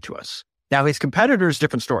unkind word to us. Now, his competitors,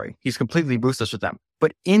 different story. He's completely ruthless with them.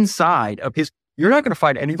 But inside of you're not going to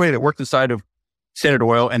find anybody that worked inside of Standard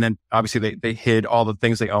Oil, and then obviously they hid all the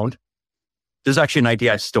things they owned. There's actually an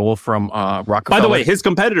idea I stole from Rockefeller. By the way, his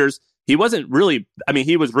competitors, he wasn't really,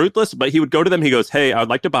 he was ruthless, but he would go to them. He goes, hey, I would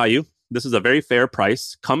like to buy you. This is a very fair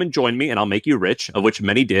price. Come and join me and I'll make you rich, of which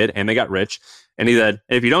many did, and they got rich. And he said,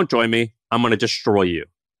 if you don't join me, I'm going to destroy you.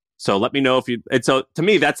 So let me know if you... And so to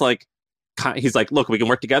me, that's like, he's like, look, we can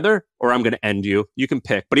work together or I'm going to end you. You can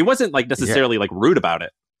pick. But he wasn't like necessarily like rude about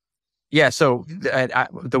it. Yeah. So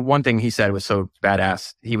the one thing he said was so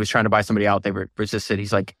badass. He was trying to buy somebody out. They resisted.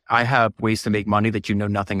 He's like, I have ways to make money that you know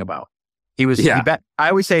nothing about. I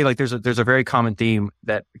always say like there's a very common themes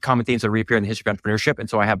that reappear in the history of entrepreneurship. And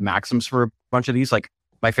so I have maxims for a bunch of these. Like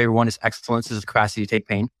my favorite one is excellence is the capacity to take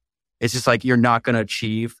pain. It's just like, you're not going to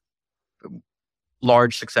achieve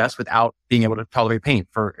large success without being able to tolerate pain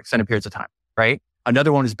for extended periods of time. Right.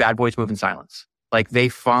 Another one is bad boys move in silence. Like they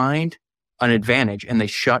find an advantage and they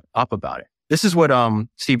shut up about it. This is what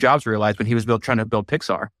Steve Jobs realized when he was trying to build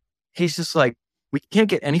Pixar. He's just like, we can't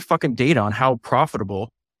get any fucking data on how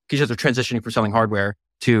profitable, because they're transitioning from selling hardware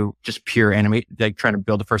to just pure animate, like trying to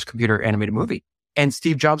build the first computer animated movie. And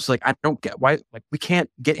Steve Jobs is like, I don't get why, like we can't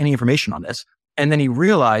get any information on this. And then he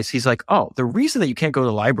realized, he's like, oh, the reason that you can't go to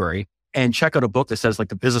the library and check out a book that says like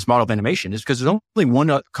the business model of animation is because there's only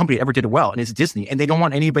one company that ever did it well, and it's Disney, and they don't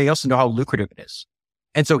want anybody else to know how lucrative it is.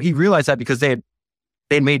 And so he realized that because they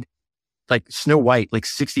had made like Snow White like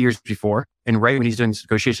 60 years before, and right when he's doing these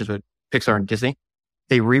negotiations with Pixar and Disney,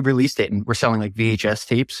 they re-released it and were selling like VHS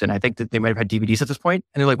tapes, and I think that they might have had DVDs at this point.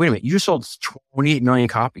 And they're like, wait a minute, you just sold 28 million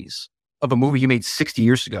copies of a movie you made 60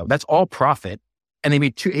 years ago. That's all profit. And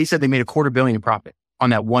he said they made $250 million in profit on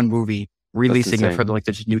that one movie, releasing it for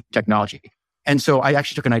this new technology. And so I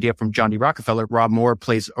actually took an idea from John D. Rockefeller. Rob Moore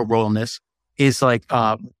plays a role in this. Is like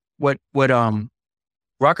what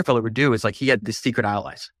Rockefeller would do is like he had the secret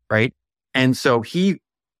allies, right? And so he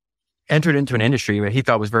entered into an industry that he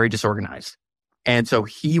thought was very disorganized. And so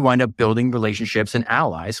he wound up building relationships and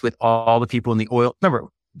allies with all the people in the oil. Remember,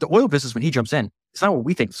 the oil business, when he jumps in, it's not what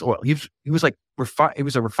we think it's oil. He was like, he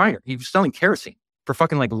was a refiner. He was selling kerosene for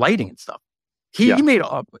fucking like lighting and stuff. He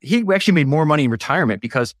actually made more money in retirement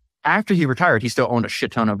because after he retired, he still owned a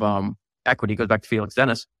shit ton of equity. Goes back to Felix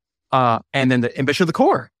Dennis, and then the ambition of the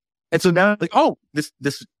core. And so now, like, oh,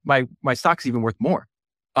 my stock's even worth more.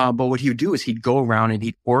 But what he would do is he'd go around and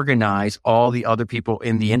he'd organize all the other people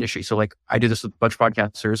in the industry. So like I do this with a bunch of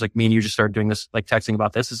podcasters, like me and you just started doing this, like texting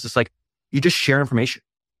about this. It's just like you just share information.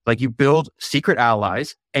 Like you build secret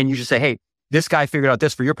allies and you just say, hey, this guy figured out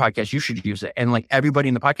this for your podcast. You should use it. And like everybody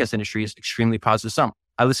in the podcast industry is extremely positive sum.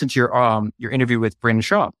 I listened to your interview with Brandon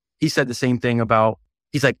Shaw. He said the same thing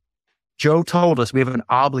he's like, Joe told us we have an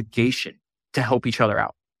obligation to help each other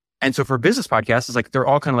out. And so for business podcasts, it's like they're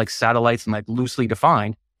all kind of like satellites and like loosely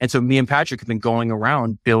defined. And so me and Patrick have been going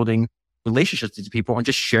around building relationships with people and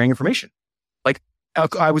just sharing information. Like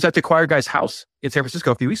I was at the Acquire Guy's house in San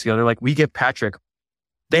Francisco a few weeks ago. They're like, we give Patrick,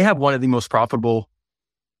 they have one of the most profitable,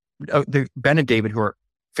 Ben and David, who are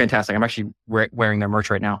fantastic. I'm actually wearing their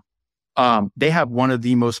merch right now. They have one of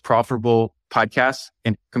the most profitable podcasts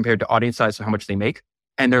and compared to audience size of how much they make.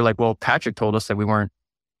 And they're like, well, Patrick told us that we weren't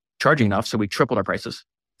charging enough. So we tripled our prices.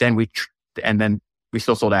 Then we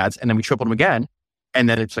still sold ads, and then we tripled them again. And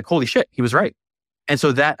then it's like, holy shit, he was right. And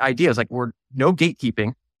so that idea is like, we're no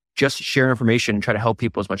gatekeeping, just share information and try to help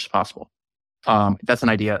people as much as possible. That's an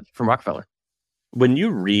idea from Rockefeller. When you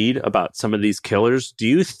read about some of these killers, do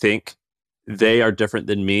you think they are different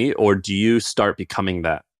than me, or do you start becoming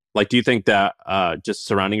that? Like, do you think that just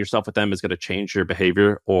surrounding yourself with them is going to change your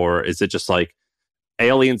behavior, or is it just like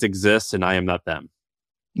aliens exist and I am not them?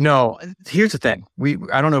 No, here's the thing.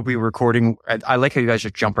 I don't know if we were recording. I like how you guys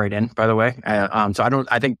just jump right in, by the way.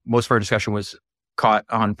 I think most of our discussion was caught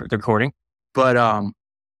on the recording, but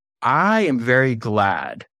I am very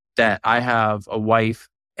glad that I have a wife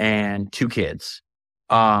and 2 kids.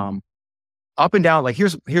 Up and down, like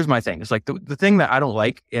here's my thing. It's like the thing that I don't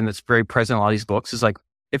like, and it's very present in a lot of these books, is like,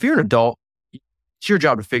 if you're an adult, it's your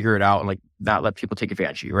job to figure it out and like not let people take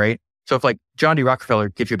advantage of you, right? So if like John D. Rockefeller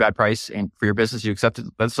gives you a bad price and for your business, you accept it,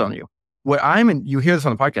 that's on you. You hear this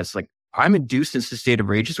on the podcast, like I'm induced into a state of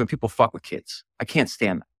rage when people fuck with kids. I can't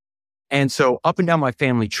stand that. And so up and down my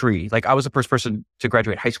family tree, like I was the first person to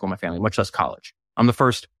graduate high school in my family, much less college. I'm the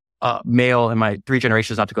first male in my 3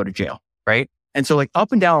 generations not to go to jail, right? And so like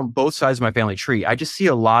up and down both sides of my family tree, I just see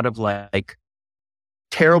a lot of like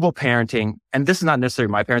terrible parenting. And this is not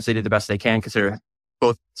necessarily my parents. They did the best they can, considering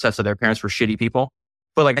both sets of their parents were shitty people.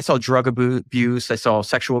 But like I saw drug abuse, I saw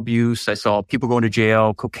sexual abuse, I saw people going to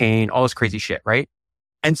jail, cocaine, all this crazy shit, right?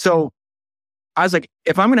 And so I was like,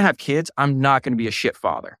 if I'm going to have kids, I'm not going to be a shit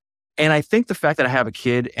father. And I think the fact that I have a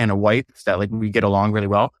kid and a wife that like we get along really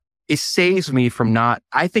well, it saves me from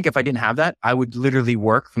I think if I didn't have that, I would literally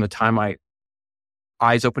work from the time my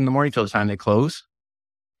eyes open in the morning till the time they close.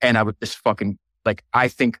 And I would just fucking like, I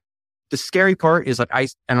think the scary part is like, and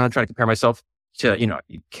I'm not trying to compare myself to,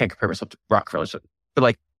 you can't compare myself to Rockefeller. But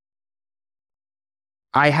like,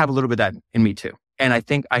 I have a little bit of that in me too. And I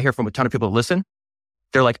think I hear from a ton of people that listen.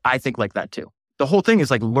 They're like, I think like that too. The whole thing is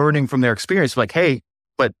like learning from their experience. Like, hey,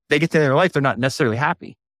 but they get to their life, they're not necessarily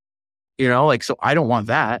happy. Like, so I don't want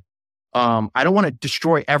that. I don't want to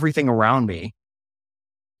destroy everything around me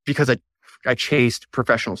because I chased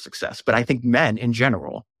professional success. But I think men in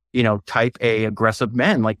general, type A aggressive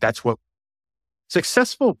men, like that's what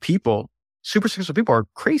successful people, super successful people are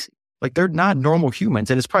crazy. Like they're not normal humans.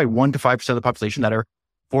 And it's probably 1 to 5% of the population that are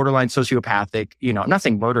borderline sociopathic. I'm not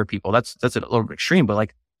saying murder people. That's a little bit extreme, but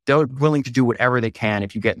like they're willing to do whatever they can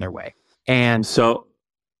if you get in their way. And so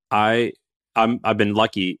I've been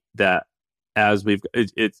lucky that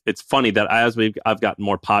it's funny that I've gotten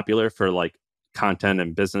more popular for like content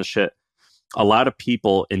and business shit. A lot of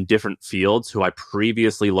people in different fields who I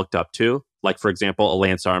previously looked up to, like for example, a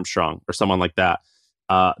Lance Armstrong or someone like that,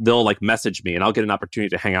 they'll like message me and I'll get an opportunity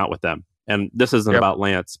to hang out with them. and this isn't about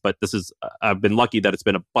Lance, but I've been lucky that it's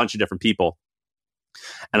been a bunch of different people.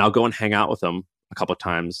 And I'll go and hang out with them a couple of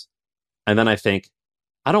times. And then I think,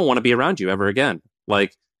 I don't want to be around you ever again.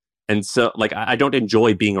 And so I don't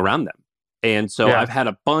enjoy being around them. And so I've had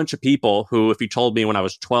a bunch of people who, if you told me when I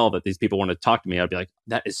was 12 that these people wanted to talk to me, I'd be like,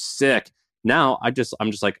 that is sick. Now I'm just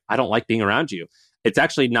like, I don't like being around you. It's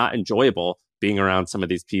actually not enjoyable being around some of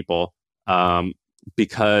these people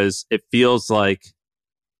because it feels like,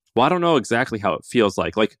 well, I don't know exactly how it feels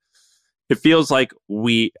like. Like, it feels like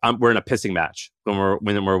we're in a pissing match when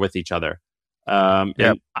we're with each other.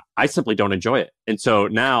 And I simply don't enjoy it. And so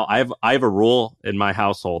now I have a rule in my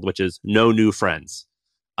household, which is no new friends.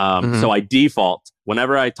 So I default,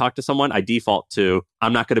 whenever I talk to someone, I default to,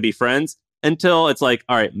 I'm not going to be friends until it's like,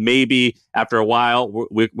 all right, maybe after a while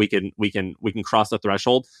we can cross the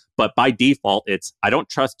threshold. But by default, it's, I don't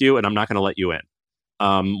trust you and I'm not going to let you in.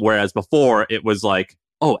 Whereas before it was like,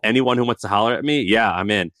 oh, anyone who wants to holler at me, yeah,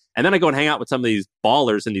 I'm in. And then I go and hang out with some of these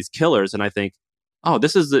ballers and these killers, and I think, oh,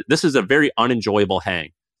 this is a very unenjoyable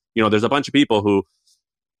hang. You know, there's a bunch of people who,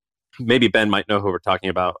 maybe Ben might know who we're talking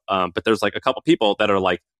about, but there's like a couple people that are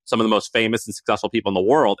like some of the most famous and successful people in the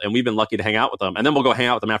world, and we've been lucky to hang out with them. And then we'll go hang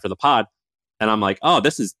out with them after the pod, and I'm like, oh,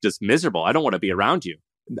 this is just miserable. I don't want to be around you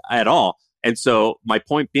at all. And so my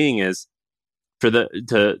point being is, for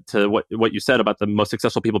what you said about the most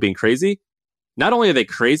successful people being crazy, not only are they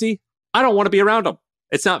crazy, I don't want to be around them.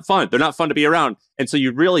 It's not fun. They're not fun to be around. And so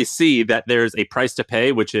you really see that there's a price to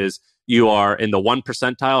pay, which is you are in the 1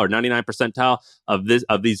 percentile or 99 percentile of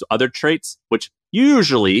these other traits, which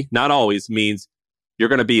usually, not always, means you're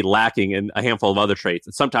going to be lacking in a handful of other traits.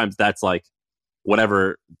 And sometimes that's like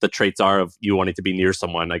whatever the traits are of you wanting to be near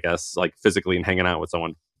someone, I guess, like physically and hanging out with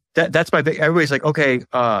someone. That's my big. Everybody's like, okay,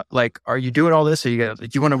 like, are you doing all this? Do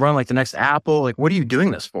you want to run like the next Apple? Like, what are you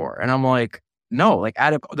doing this for? And I'm like, no, like,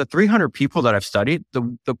 out of the 300 people that I've studied,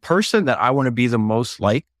 the person that I want to be the most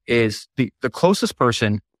like is the closest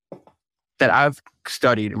person that I've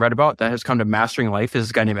studied and read about that has come to mastering life is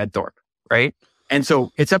this guy named Ed Thorpe, right? And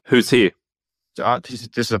so it's Who's he?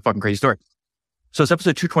 This is a fucking crazy story. So it's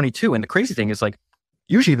episode 222, and the crazy thing is, like,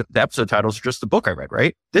 usually the episode titles are just the book I read,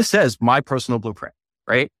 right? This says My Personal Blueprint,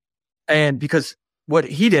 right? And because what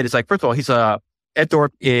he did is, like, first of all, Ed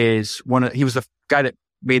Thorpe is he was the guy that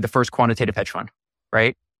made the first quantitative hedge fund,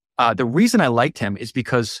 right? The reason I liked him is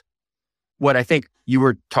because what I think you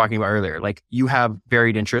were talking about earlier, like, you have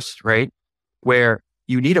varied interests, right? Where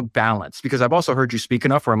you need a balance, because I've also heard you speak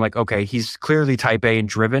enough where I'm like, okay, he's clearly type A and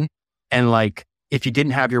driven. And like, if you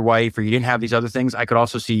didn't have your wife or you didn't have these other things, I could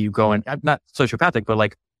also see you going, not sociopathic, but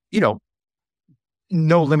like, you know,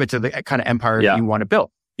 no limit to the kind of empire that you want to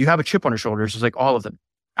build. You have a chip on your shoulders, just like all of them.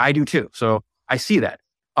 I do too. So I see that.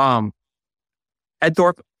 Ed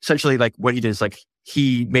Thorpe, essentially, like, what he did is, like,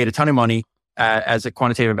 he made a ton of money as a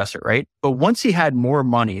quantitative investor, right? But once he had more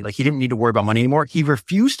money, like, he didn't need to worry about money anymore. He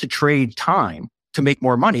refused to trade time to make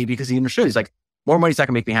more money because he understood, he's like, more money's not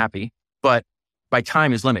gonna make me happy, but my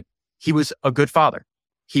time is limited. He was a good father.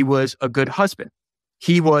 He was a good husband.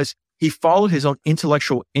 He followed his own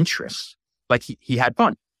intellectual interests. Like, he had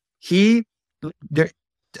fun. Tim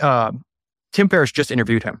Ferriss just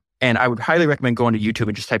interviewed him, and I would highly recommend going to YouTube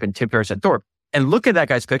and just type in Tim Ferriss Ed Thorpe and look at that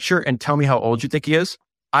guy's picture and tell me how old you think he is.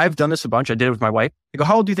 I've done this a bunch. I did it with my wife. I go,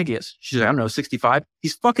 how old do you think he is? She's like, I don't know, 65.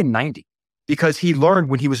 He's fucking 90, because he learned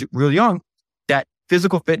when he was really young that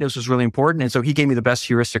physical fitness was really important. And so he gave me the best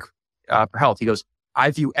heuristic for health. He goes, I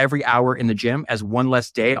view every hour in the gym as one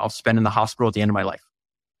less day I'll spend in the hospital at the end of my life.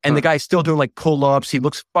 And the guy's still doing like pull-ups. He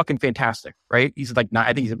looks fucking fantastic, right? He's like,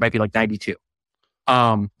 I think he might be like 92.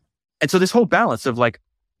 And so this whole balance of, like,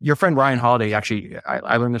 your friend Ryan Holiday, actually,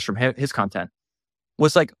 I learned this from his content,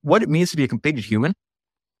 was like, what it means to be a completed human.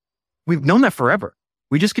 We've known that forever.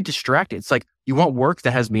 We just get distracted. It's like, you want work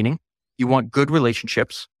that has meaning. You want good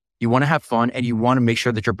relationships. You want to have fun, and you want to make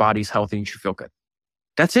sure that your body's healthy and you feel good.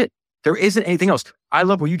 That's it. There isn't anything else. I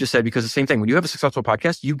love what you just said, because the same thing, when you have a successful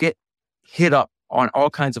podcast, you get hit up on all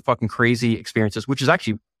kinds of fucking crazy experiences, which is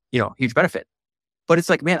actually, you know, huge benefit. But it's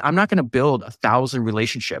like, man, I'm not going to build 1,000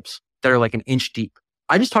 relationships that are like an inch deep.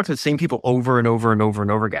 I just talk to the same people over and over and over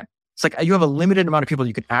and over again. It's like, you have a limited amount of people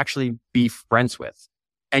you can actually be friends with.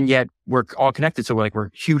 And yet we're all connected. So we're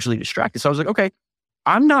hugely distracted. So I was like, okay,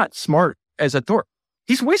 I'm not smart as Ed Thorpe.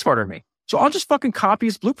 He's way smarter than me. So I'll just fucking copy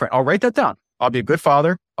his blueprint. I'll write that down. I'll be a good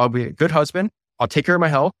father. I'll be a good husband. I'll take care of my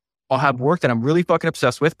health. I'll have work that I'm really fucking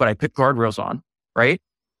obsessed with, but I put guardrails on, right?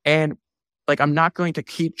 And like, I'm not going to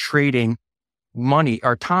keep trading money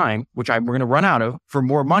or time, which we're going to run out of, for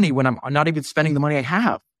more money when I'm not even spending the money I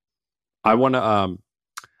have. I want to,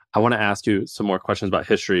 I want to ask you some more questions about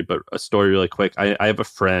history, but a story really quick. I have a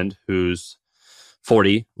friend who's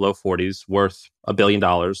 40, low 40s, worth $1 billion,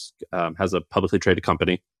 has a publicly traded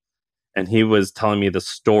company. And he was telling me the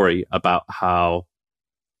story about how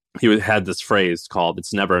he had this phrase called,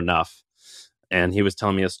 "It's never enough." And he was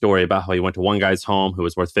telling me a story about how he went to one guy's home who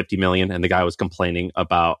was worth 50 million. And the guy was complaining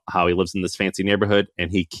about how he lives in this fancy neighborhood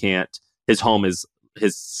and his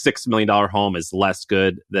 $6 million home is less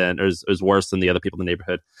good than, or is worse than the other people in the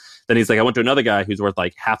neighborhood. Then he's like, I went to another guy who's worth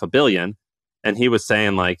like $500 million. And he was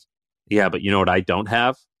saying like, yeah, but you know what I don't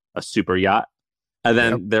have? A super yacht. And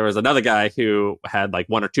then there was another guy who had like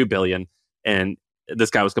 1 or 2 billion. And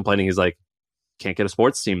this guy was complaining. He's like, can't get a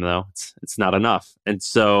sports team though. It's not enough. And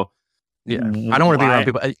so, yeah, I don't want to be around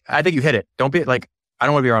people. I think you hit it. Don't be like, I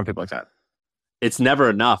don't want to be around people like that. It's never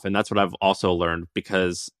enough. And that's what I've also learned,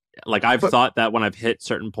 because like I've thought that when I've hit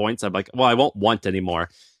certain points, I'm like, well, I won't want anymore.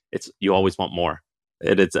 You always want more.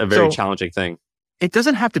 It's a very challenging thing. It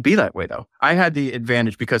doesn't have to be that way though. I had the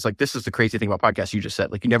advantage because like, this is the crazy thing about podcasts you just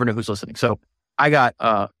said, like you never know who's listening. So I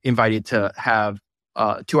got invited to have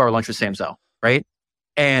a 2-hour lunch with Sam Zell, right?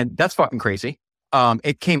 And that's fucking crazy.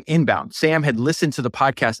 It came inbound. Sam had listened to the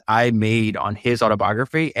podcast I made on his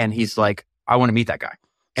autobiography, and he's like, I want to meet that guy.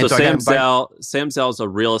 And so Sam Zell's a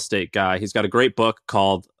real estate guy. He's got a great book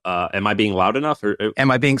called Am I Being Loud Enough? Or Am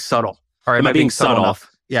I Being Subtle? Or am I being subtle enough?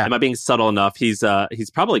 Yeah. Am I being subtle enough? He's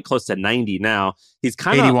probably close to 90 now. He's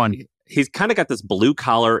kind of 81. He's kind of got this blue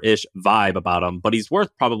collar-ish vibe about him, but he's worth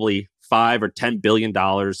probably $5 or $10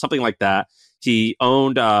 billion, something like that. He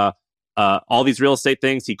owned all these real estate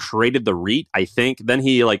things. He created the REIT, I think. Then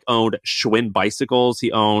he like owned Schwinn Bicycles.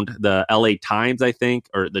 He owned the LA Times, I think,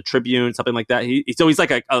 or the Tribune, something like that. So he's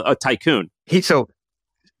like a tycoon.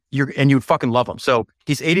 You'd fucking love him. So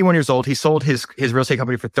he's 81 years old. He sold his real estate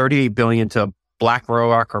company for $38 billion to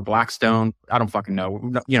BlackRock or Blackstone. I don't fucking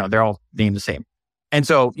know. You know, they're all named the same. And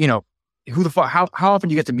so, you know, who the fuck? How often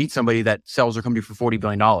do you get to meet somebody that sells their company for $40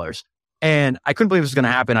 billion? And I couldn't believe this was going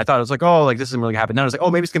to happen. I thought it was like, oh, like this isn't really happen. Then I was like,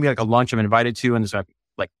 oh, maybe it's going to be like a lunch I'm invited to, and there's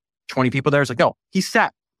like 20 people there. It's like, no, he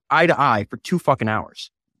sat eye to eye for 2 fucking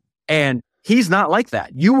hours, and he's not like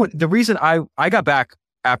that. The reason I got back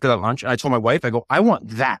after that lunch, and I told my wife, I go, I want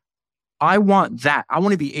that. I want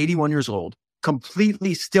to be 81 years old,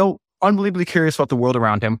 completely still unbelievably curious about the world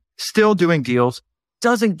around him, still doing deals,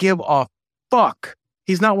 doesn't give a fuck.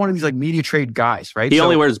 He's not one of these like media trade guys, right? He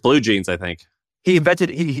only wears blue jeans, I think. He invented,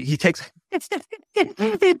 he takes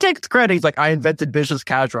credit. He's like, I invented business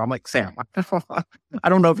casual. I'm like, Sam, I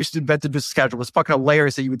don't know if you should invented business casual. It's fucking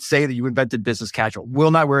hilarious that you would say that you invented business casual. Will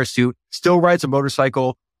not wear a suit, still rides a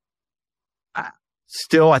motorcycle,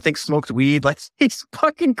 still, I think, smokes weed. Like, it's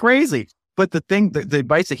fucking crazy. But the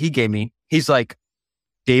advice that he gave me, he's like,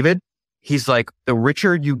 David, he's like, the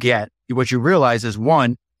richer you get, what you realize is,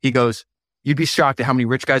 one, he goes, you'd be shocked at how many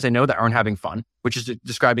rich guys I know that aren't having fun, which is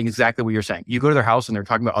describing exactly what you're saying. You go to their house and they're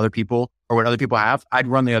talking about other people or what other people have. I'd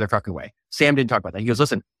run the other fucking way. Sam didn't talk about that. He goes,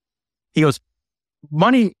 listen,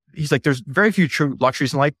 money, he's like, there's very few true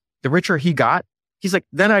luxuries in life. The richer he got, he's like,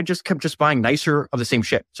 then I just kept buying nicer of the same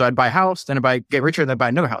shit. So I'd buy a house, then get richer, then I'd buy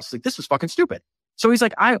another house. It's like, this is fucking stupid. So he's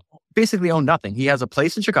like, I basically own nothing. He has a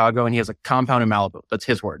place in Chicago and he has a compound in Malibu. That's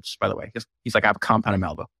his words, by the way. He's like, I have a compound in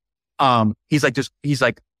Malibu. He's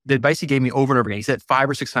like, the advice he gave me over and over again, he said it 5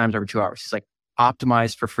 or 6 times every 2 hours. He's like,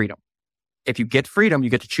 optimize for freedom. If you get freedom, you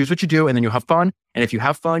get to choose what you do, and then you'll have fun. And if you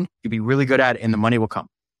have fun, you'll be really good at it, and the money will come.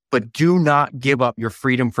 But do not give up your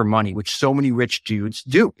freedom for money, which so many rich dudes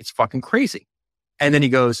do. It's fucking crazy. And then he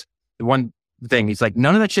goes, the one thing, he's like,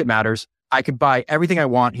 none of that shit matters. I could buy everything I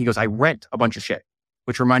want. He goes, I rent a bunch of shit,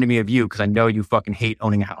 which reminded me of you because I know you fucking hate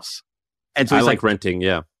owning a house. And so I like renting,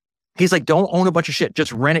 yeah. He's like, don't own a bunch of shit.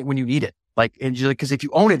 Just rent it when you need it. Like, because if you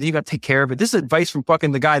own it, then you got to take care of it. This is advice from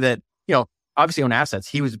fucking the guy that, you know, obviously own assets.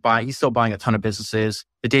 He's still buying a ton of businesses.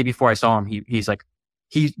 The day before I saw him, he's like,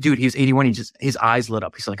 he was 81. His eyes lit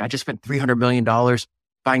up. He's like, I just spent $300 million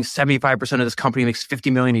buying 75% of this company, makes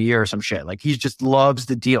 $50 million a year or some shit. Like, he just loves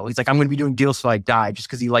the deal. He's like, I'm going to be doing deals till I die just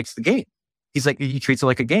because he likes the game. He's like, he treats it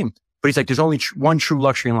like a game. But he's like, there's only one true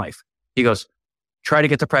luxury in life. He goes, try to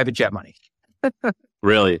get the private jet money.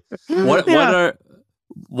 Really?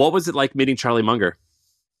 What was it like meeting Charlie Munger?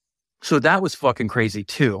 So that was fucking crazy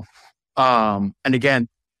too. And again,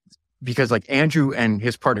 because like Andrew and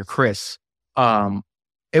his partner, Chris,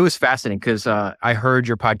 it was fascinating because I heard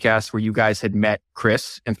your podcast where you guys had met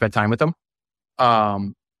Chris and spent time with him.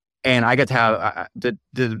 And I got to have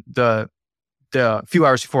the few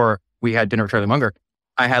hours before we had dinner with Charlie Munger,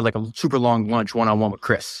 I had like a super long lunch one-on-one with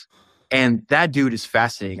Chris. And that dude is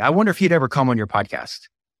fascinating. I wonder if he'd ever come on your podcast.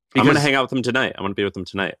 I'm going to hang out with him tonight. I want to be with him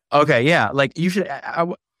tonight. Okay, yeah. Like you should,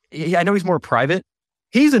 I know he's more private.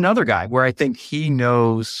 He's another guy where I think he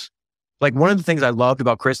knows, like one of the things I loved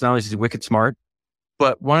about Chris, not only is he's wicked smart,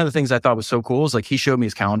 but one of the things I thought was so cool is like he showed me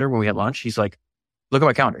his calendar when we had lunch. He's like, look at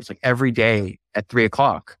my calendar. It's like every day at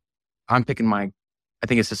 3:00, I'm picking I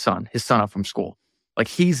think it's his son up from school. Like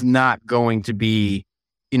he's not going to be,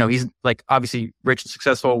 he's like obviously rich and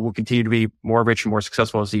successful, will continue to be more rich and more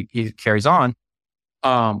successful as he carries on.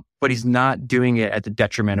 But he's not doing it at the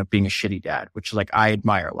detriment of being a shitty dad, which like I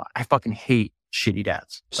admire a lot. I fucking hate shitty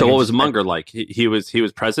dads. So like, what was Munger like? He was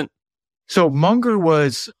present? So Munger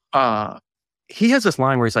was, he has this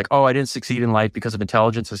line where he's like, oh, I didn't succeed in life because of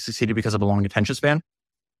intelligence. I succeeded because of a long attention span.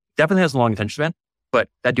 Definitely has a long attention span, but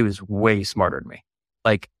that dude is way smarter than me.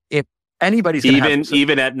 Like if anybody's going to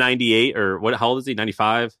even at 98 or what, how old is he?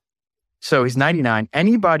 95? So he's 99.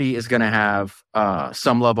 Anybody is going to have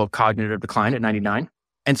some level of cognitive decline at 99.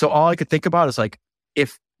 And so all I could think about is like,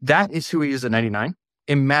 if that is who he is at 99,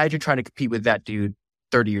 imagine trying to compete with that dude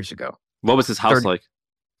 30 years ago. What was his house like?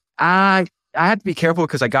 I had to be careful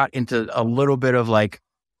because I got into a little bit of like,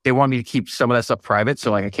 they want me to keep some of that stuff private.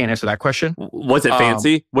 So like, I can't answer that question. Was it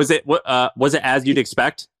fancy? Was it as you'd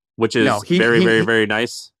expect? Which is very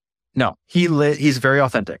nice. No, he's very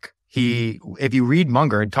authentic. If you read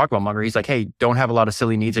Munger and talk about Munger, he's like, hey, don't have a lot of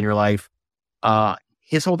silly needs in your life.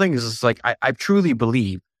 His whole thing is just like, I truly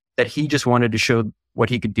believe that he just wanted to show what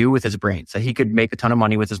he could do with his brains, that he could make a ton of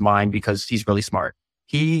money with his mind because he's really smart.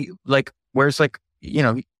 He like wears like, he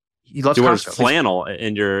loves He wears Costco. flannel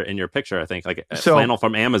in your picture, I think, like flannel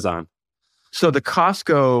from Amazon. So the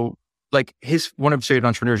Costco, like one of his favorite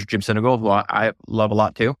entrepreneurs, Jim Sinegal, who I love a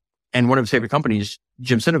lot too. And one of his favorite companies,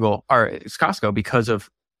 Jim Sinegal, is Costco because of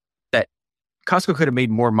that. Costco could have made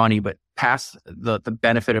more money, but passed the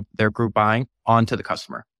benefit of their group buying on to the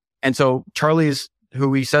customer. And so Charlie is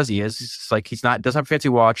who he says he is. He's like, doesn't have a fancy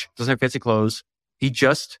watch, doesn't have fancy clothes. He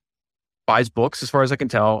just buys books, as far as I can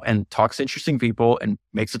tell, and talks to interesting people and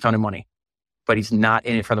makes a ton of money. But he's not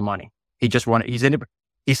in it for the money. He just he's in it.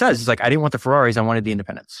 He says, he's like, I didn't want the Ferraris, I wanted the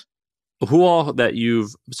independence.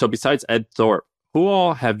 So besides Ed Thorpe,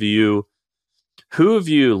 who have you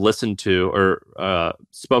listened to or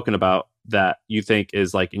spoken about that you think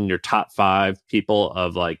is like in your top 5 people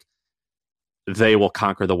of like, they will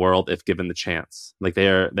conquer the world if given the chance? Like they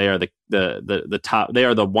are the top, they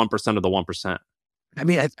are the 1% of the 1%. I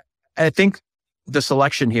mean, I think the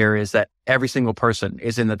selection here is that every single person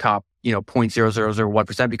is in the top,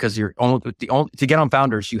 0.0001%, because you're to get on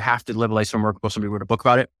Founders, you have to live a life so remarkable. Somebody wrote a book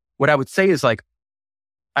about it. What I would say is like,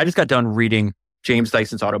 I just got done reading James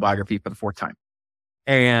Dyson's autobiography for the 4th time.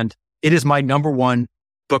 And it is my number 1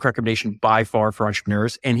 book recommendation by far for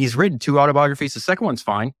entrepreneurs. And he's written 2 autobiographies. The second one's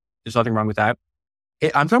fine. There's nothing wrong with that.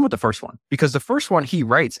 I'm talking about the first one, because the first one he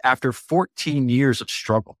writes after 14 years of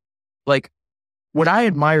struggle. Like, what I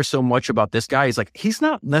admire so much about this guy is like, he's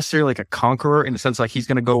not necessarily like a conqueror in the sense like he's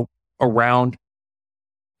going to go around.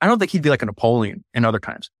 I don't think he'd be like a Napoleon in other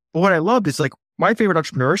times. But what I loved is like, my favorite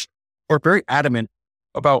entrepreneurs are very adamant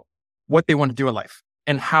about what they want to do in life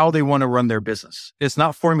and how they want to run their business. It's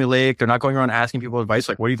not formulaic. They're not going around asking people advice.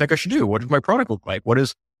 Like, what do you think I should do? What does my product look like?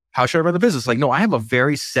 How should I run the business? Like, no, I have a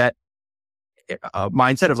very set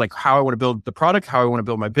mindset of like how I want to build the product, how I want to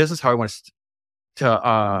build my business, how I want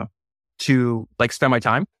to like spend my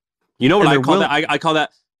time. You know what I call that? I call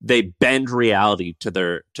that they bend reality to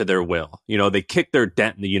their will. They kick their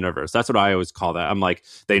dent in the universe. That's what I always call that. I'm like,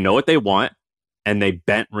 they know what they want and they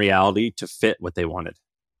bent reality to fit what they wanted.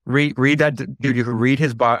 Read that, dude. You can read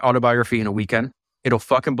his autobiography in a weekend. It'll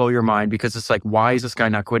fucking blow your mind, because it's like, why is this guy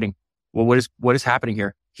not quitting? Well, what is happening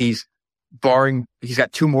here? He's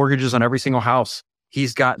got 2 mortgages on every single house.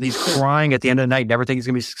 He's crying at the end of the night, never thinking he's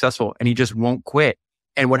going to be successful, and he just won't quit.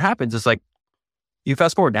 And what happens is like, you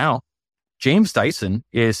fast forward now, James Dyson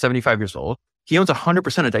is 75 years old. He owns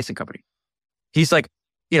 100% of Dyson Company. He's like,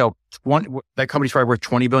 that company's probably worth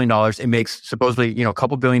 $20 billion. It makes supposedly, a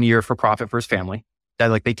couple billion a year for profit for his family that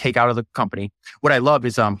like they take out of the company. What I love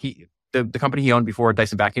is, the company he owned before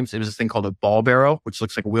Dyson Vacuums, it was this thing called a ball barrow, which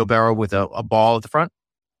looks like a wheelbarrow with a ball at the front.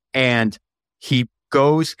 And he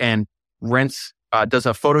goes and does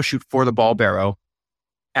a photo shoot for the ball barrow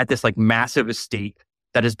at this like massive estate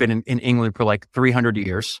that has been in England for like 300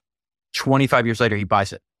 years. 25 years later, he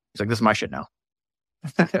buys it. He's like, this is my shit now.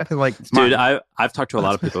 Like, dude, I've talked to a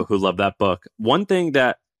lot of people who love that book. One thing,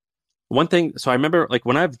 so I remember like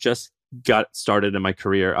when I've just got started in my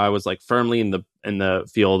career, I was like firmly in the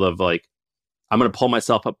field of like, I'm going to pull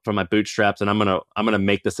myself up from my bootstraps and I'm going to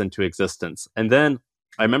make this into existence. And then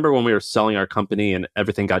I remember when we were selling our company and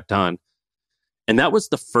everything got done. And that was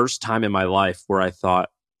the first time in my life where I thought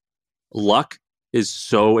luck is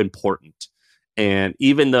so important. And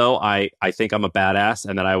even though I think I'm a badass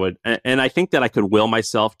and that I would, and I think that I could will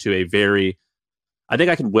myself to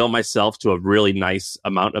a really nice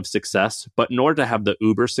amount of success. But in order to have the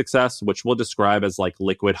uber success, which we'll describe as like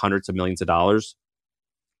liquid hundreds of millions of dollars,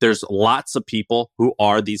 there's lots of people who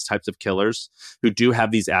are these types of killers who do have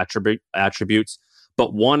these attributes,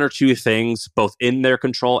 but one or two things, both in their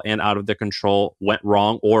control and out of their control, went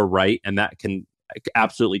wrong or right. And that can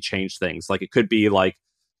absolutely change things. Like it could be like,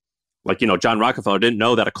 John Rockefeller didn't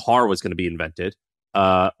know that a car was going to be invented.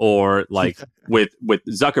 Or like with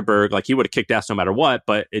Zuckerberg, like he would have kicked ass no matter what,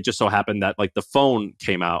 but it just so happened that like the phone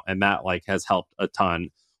came out and that like has helped a ton.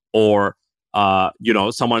 Or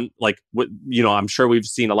someone like I'm sure we've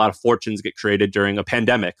seen a lot of fortunes get created during a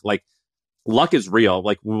pandemic. Like luck is real.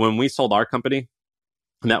 Like when we sold our company,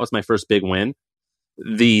 and that was my first big win,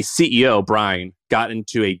 the CEO Brian got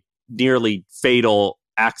into a nearly fatal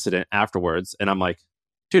accident afterwards, and I'm like,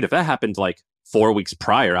 dude, if that happened like 4 weeks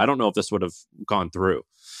prior, I don't know if this would have gone through.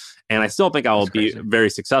 And I still think I will be very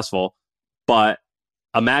successful. But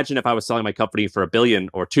imagine if I was selling my company for $1 billion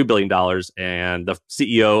or $2 billion and the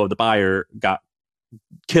CEO of the buyer got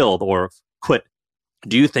killed or quit.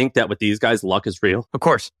 Do you think that with these guys, luck is real? Of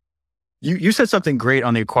course. You said something great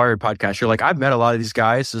on the Acquired podcast. You're like, I've met a lot of these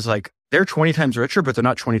guys. It's like, they're 20 times richer, but they're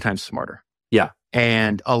not 20 times smarter. Yeah.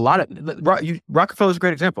 And a lot of, Rockefeller's a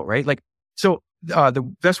great example, right? Like, so the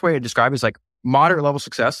best way to describe it is like, moderate level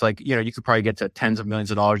success, like, you could probably get to tens of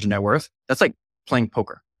millions of dollars in net worth. That's like playing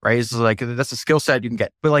poker, right? It's like, that's a skill set you can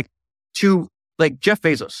get. But like Jeff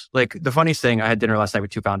Bezos, like the funniest thing, I had dinner last night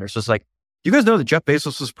with two founders. So it's like, you guys know that Jeff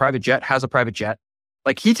Bezos' private jet has a private jet.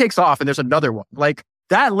 Like he takes off and there's another one. Like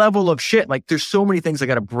that level of shit, like there's so many things that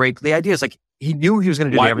got to break. The idea is like, he knew he was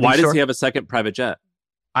going to do everything. Why does he have a second private jet?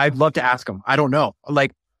 I'd love to ask him. I don't know.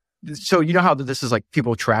 Like, so you know how this is like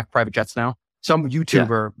people track private jets now? Some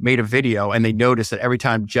YouTuber made a video and they noticed that every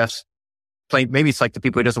time Jeff's plane, maybe it's like the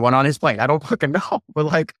people he doesn't want on his plane. I don't fucking know. But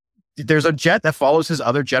like, there's a jet that follows his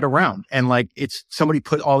other jet around. And like, it's somebody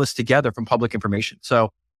put all this together from public information.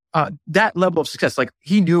 So that level of success, like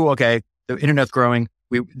he knew, okay, the internet's growing.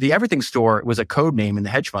 The Everything Store was a code name in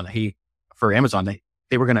the hedge fund for Amazon.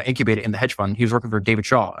 They were going to incubate it in the hedge fund. He was working for David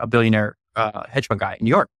Shaw, a billionaire hedge fund guy in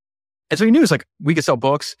New York. And so he knew it's like, we could sell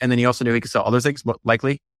books. And then he also knew he could sell other things,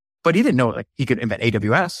 likely. But he didn't know like he could invent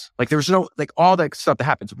AWS. Like there was no, like all that stuff that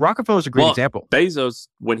happens. Rockefeller's a great example. Bezos,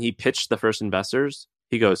 when he pitched the first investors,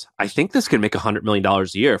 he goes, I think this can make $100 million a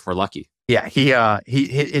year if we're lucky. Yeah.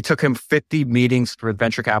 It took him 50 meetings with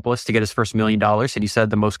venture capitalists to get his first $1 million. And he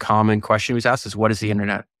said the most common question he was asked is, what is the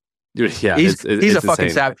internet? Dude, yeah. He's a fucking insane.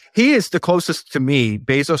 savage. He is the closest to me.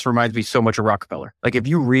 Bezos reminds me so much of Rockefeller. Like if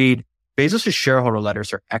you read Bezos' shareholder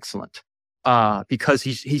letters are excellent. Because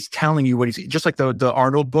he's telling you what he's, just like the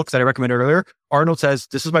Arnold book that I recommended earlier. Arnold says,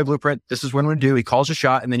 this is my blueprint. This is what I'm going to do. He calls a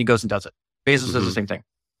shot and then he goes and does it. Bezos does the same thing.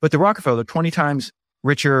 But the Rockefeller, 20 times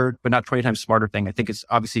richer, but not 20 times smarter thing. I think it's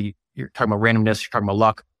obviously, you're talking about randomness. You're talking about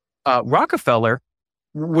luck. Rockefeller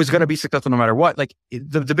was going to be successful no matter what. Like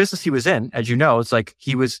the business he was in, as you know, it's like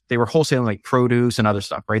they were wholesaling like produce and other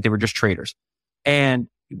stuff, right? They were just traders. And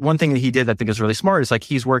one thing that he did that I think is really smart is like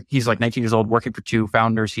he's like 19 years old working for two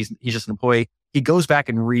founders. He's just an employee. He goes back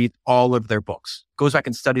and reads all of their books, goes back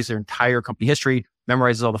and studies their entire company history,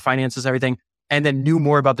 memorizes all the finances, everything, and then knew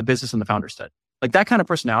more about the business than the founders did. Like that kind of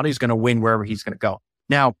personality is going to win wherever he's going to go.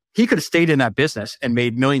 Now, he could have stayed in that business and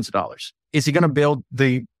made millions of dollars. Is he going to build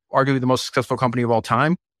arguably the most successful company of all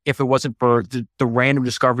time if it wasn't for the random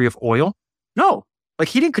discovery of oil? No. Like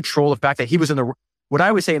he didn't control the fact that he was what I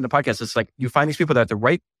would say in the podcast is like, you find these people that are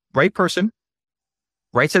the right person,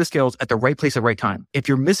 right set of skills at the right place at the right time. If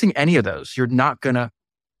you're missing any of those, you're not going to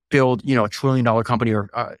build, $1 trillion company or,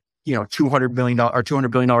 $200 million or $200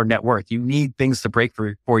 billion net worth. You need things to break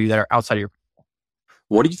for you that are outside of your control.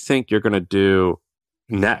 What do you think you're going to do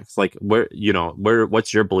next? Like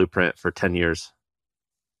what's your blueprint for 10 years?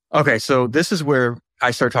 Okay. So this is where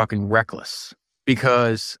I start talking reckless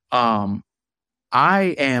because,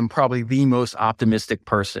 I am probably the most optimistic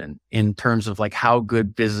person in terms of like how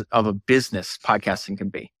good of a business podcasting can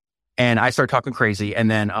be. And I start talking crazy.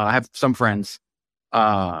 And then I have some friends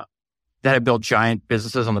that have built giant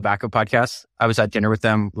businesses on the back of podcasts. I was at dinner with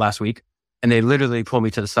them last week and they literally pulled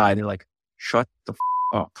me to the side. They're like, shut the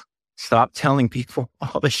up. Stop telling people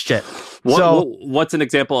all this shit. What's an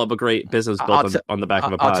example of a great business built on the back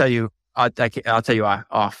of a pod? I'll tell you. I'll tell you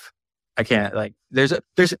off. I can't there's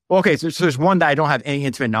one that I don't have any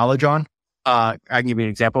intimate knowledge on. I can give you an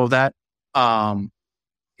example of that.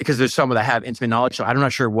 Because there's some that have intimate knowledge. So I'm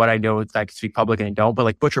not sure what I know that I can speak public and I don't, but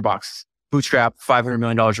like ButcherBox, bootstrap, $500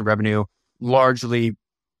 million in revenue, largely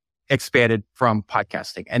expanded from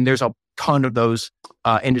podcasting. And there's a ton of those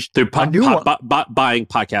industry. They're buying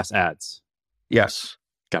podcast ads. Yes.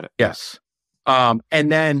 Got it. Yes. And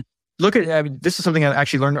then look at, this is something I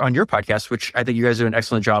actually learned on your podcast, which I think you guys do an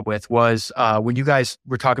excellent job with, was when you guys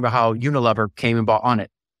were talking about how Unilever came and bought On It.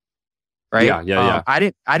 Right? Yeah. I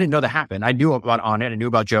didn't know that happened. I knew about On It. I knew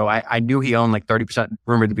about Joe. I knew he owned like 30%,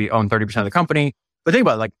 rumored to be owned 30% of the company. But think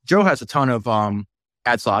about it, like Joe has a ton of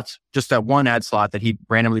ad slots, just that one ad slot that he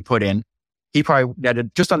randomly put in. He probably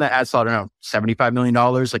netted just on that ad slot, I don't know, $75 million,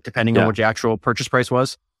 like depending on what the actual purchase price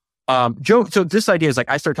was. Joe, so this idea is like,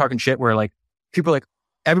 I start talking shit where like people are like,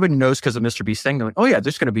 everybody knows because of Mr. Beast thing. They're like, oh yeah,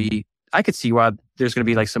 I could see why there's going to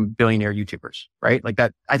be like some billionaire YouTubers, right? Like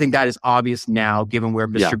that. I think that is obvious now, given where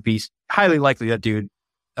Mr. Beast, highly likely that dude,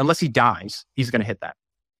 unless he dies, he's going to hit that.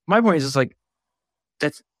 My point is just like,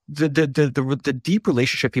 that's the deep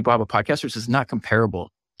relationship people have with podcasters is not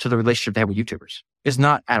comparable to the relationship they have with YouTubers. It's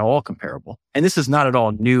not at all comparable. And this is not at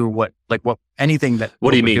all new. What do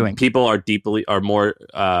you mean? Doing. People are more,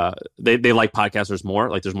 they like podcasters more,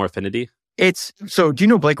 like there's more affinity. So do you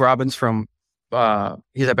know Blake Robbins from,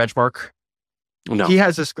 he's at Benchmark? No. He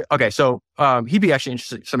has this, okay. So, he'd be actually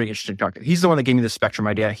somebody interesting to talk to. He's the one that gave me the Spectrum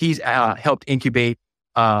idea. He's, helped incubate,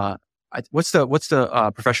 what's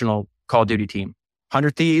the professional Call of Duty team?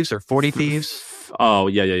 100 Thieves or 40 Thieves? Oh,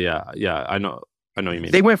 yeah. I know what you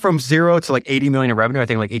mean. They went from 0 to like 80 million in revenue, I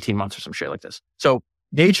think like 18 months or some shit like this. So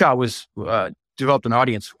Nadeshot was, developed an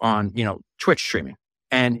audience on, Twitch streaming.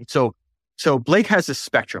 And so Blake has this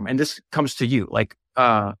spectrum, and this comes to you. Like,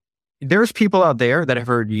 there's people out there that have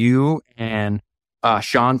heard you and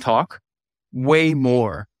Sean talk way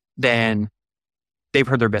more than they've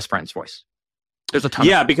heard their best friend's voice. There's a ton.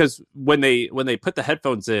 Yeah, because when they put the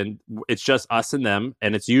headphones in, it's just us and them,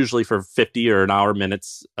 and it's usually for 50 or an hour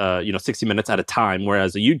minutes, 60 minutes at a time.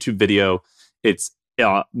 Whereas a YouTube video, it's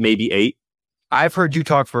maybe 8. I've heard you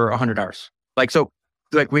talk for 100 hours.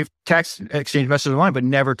 Like we've exchanged messages online, but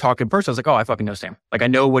never talked in person. I was like, oh, I fucking know Sam. Like I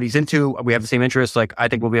know what he's into. We have the same interests. Like I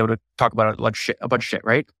think we'll be able to talk about a bunch of shit,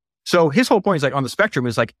 right? So his whole point is like on the spectrum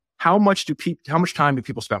is like, how much time do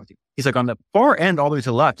people spend with you? He's like on the far end, all the way to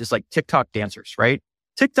the left is like TikTok dancers, right?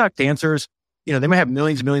 TikTok dancers, they might have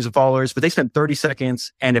millions and millions of followers, but they spend 30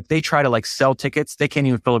 seconds. And if they try to like sell tickets, they can't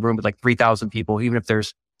even fill a room with like 3,000 people, even if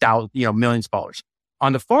there's millions of followers.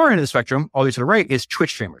 On the far end of the spectrum, all the way to the right is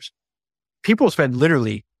Twitch streamers. People spend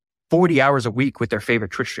literally 40 hours a week with their favorite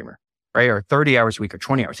Twitch streamer, right? Or 30 hours a week or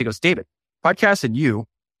 20 hours. He goes, David, podcast and you're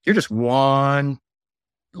just one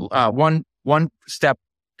step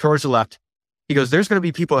towards the left. He goes, there's going to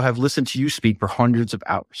be people who have listened to you speak for hundreds of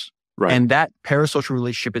hours. Right. And that parasocial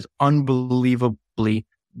relationship is unbelievably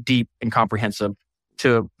deep and comprehensive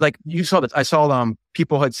to like, you saw that. I saw,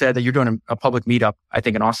 people had said that you're doing a public meetup, I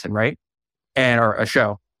think in Austin, right? Or a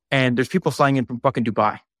show. And there's people flying in from fucking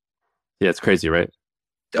Dubai. Yeah, it's crazy, right?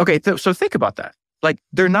 Okay, so think about that. Like,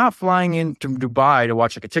 they're not flying in to Dubai to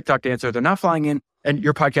watch like a TikTok dancer. They're not flying in, and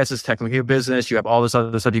your podcast is technically a business. You have all this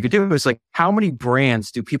other stuff you could do. It's like, how many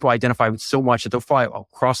brands do people identify with so much that they'll fly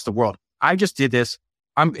across the world? I just did this.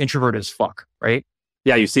 I'm introverted as fuck, right?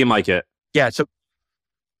 Yeah, you seem like it. Yeah, so...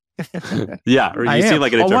 yeah, you seem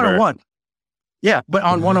like an introvert. One-on-one. Yeah, but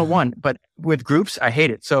on one-on-one. But with groups, I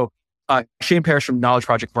hate it. So, Shane Parrish from Knowledge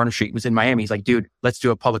Project Varner Street was in Miami. He's like, dude, let's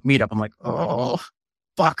do a public meetup. I'm like, oh,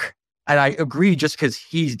 fuck. And I agree just because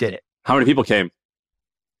he did it. How many people came?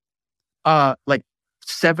 Like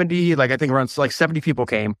 70, like I think around like 70 people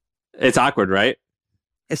came. It's awkward, right?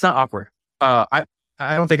 It's not awkward. I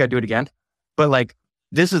don't think I'd do it again. But like,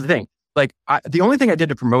 this is the thing. Like, the only thing I did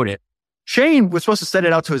to promote it, Shane was supposed to send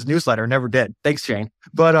it out to his newsletter, never did. Thanks, Shane.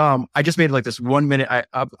 But I just made like this 1 minute.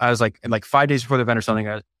 I was like, in like 5 days before the event or something,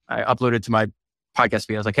 I uploaded to my podcast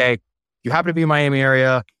feed. I was like, hey, you happen to be in Miami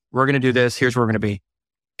area. We're going to do this. Here's where we're going to be.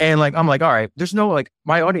 And like, I'm like, all right, there's no like,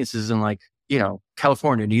 my audience is in like,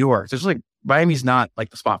 California, New York. There's like, Miami's not like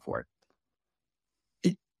the spot for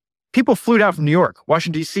it. People flew down from New York,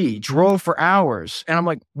 Washington, D.C., drove for hours. And I'm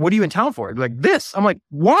like, what are you in town for? They're like, this. I'm like,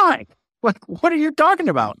 why? Like, what are you talking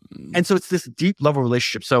about? And so it's this deep level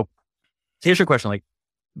relationship. So to answer your question, like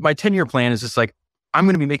my 10-year plan is just like, I'm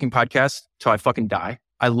going to be making podcasts till I fucking die.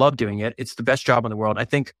 I love doing it. It's the best job in the world. I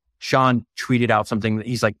think Sean tweeted out something that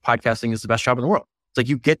he's like, podcasting is the best job in the world. It's like,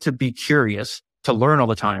 you get to be curious, to learn all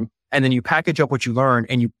the time. And then you package up what you learn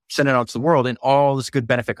and you send it out to the world, and all this good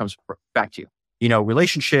benefit comes back to you.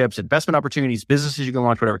 Relationships, investment opportunities, businesses you can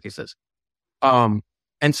launch, whatever the case is. And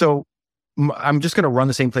so I'm just going to run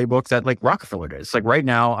the same playbook that like Rockefeller did. It's like right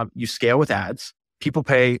now you scale with ads. People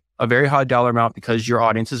pay a very high dollar amount because your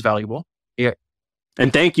audience is valuable. Yeah.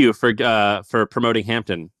 And thank you for promoting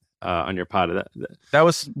Hampton. on your pod. That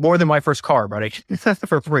was more than my first car, but that's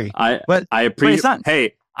for free. I appreciate.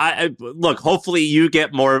 Hey, I look. Hopefully, you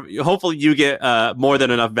get more. Hopefully, you get more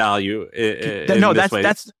than enough value.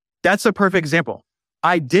 That's a perfect example.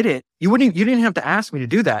 I did it. You didn't have to ask me to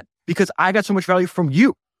do that because I got so much value from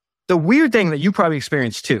you. The weird thing that you probably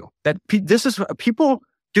experienced too, that this is people,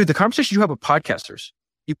 dude. The conversations you have with podcasters,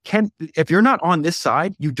 if you're not on this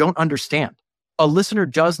side, you don't understand. A listener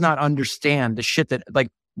does not understand the shit that, like,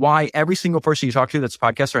 why every single person you talk to that's a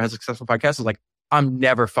podcaster has a successful podcast is like, I'm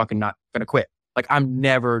never fucking not going to quit. Like, I'm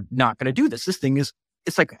never not going to do this. This thing it's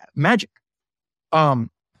like magic. And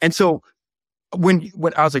so when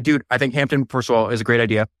I was like, dude, I think Hampton, first of all, is a great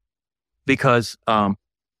idea because,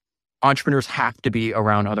 entrepreneurs have to be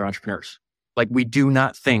around other entrepreneurs. Like, we do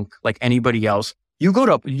not think like anybody else. You're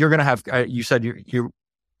going to have, you said you're going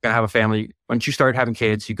to have a family. Once you start having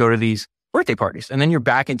kids, you go to these birthday parties and then you're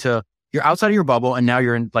outside of your bubble and now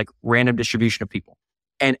you're in like random distribution of people.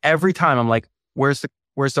 And every time I'm like, where's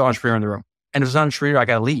the entrepreneur in the room? And if it's not an entrepreneur, I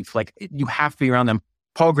got to leave. Like, you have to be around them.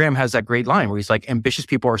 Paul Graham has that great line where he's like, ambitious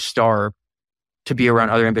people are starved to be around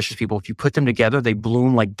other ambitious people. If you put them together, they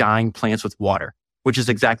bloom like dying plants with water, which is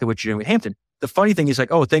exactly what you're doing with Hampton. The funny thing is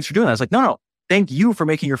like, oh, thanks for doing that. I was like, no, thank you for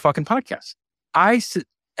making your fucking podcast.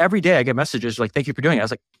 Every day I get messages like, thank you for doing it. I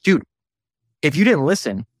was like, dude, if you didn't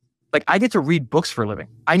listen, like, I get to read books for a living.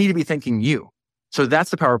 I need to be thanking you. So that's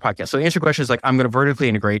the power of podcast. So the answer to your question is like, I'm going to vertically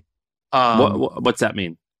integrate. What's that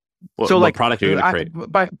mean? What product are you going to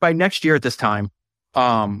create? By next year at this time,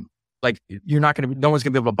 like, no one's going to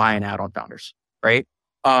be able to buy an ad on Founders, right?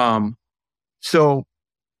 So,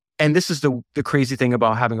 and this is the crazy thing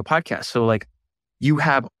about having a podcast. So like, you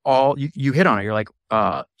have you hit on it. You're like,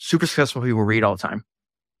 super successful people read all the time.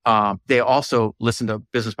 They also listen to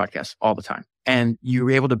business podcasts all the time. And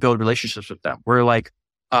you're able to build relationships with them. We're like,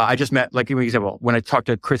 I just met, like, give me an example. When I talked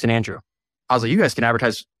to Chris and Andrew, I was like, you guys can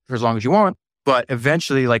advertise for as long as you want, but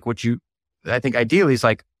eventually, like, I think ideally is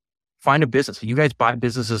like, find a business. You guys buy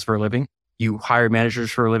businesses for a living. You hire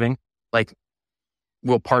managers for a living. Like,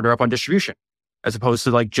 we'll partner up on distribution as opposed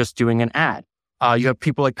to like just doing an ad. You have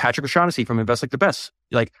people like Patrick O'Shaughnessy from Invest Like the Best,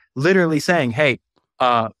 like literally saying, hey,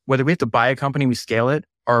 whether we have to buy a company, we scale it,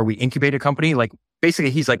 or we incubate a company, like,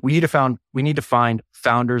 basically, he's like, we need to find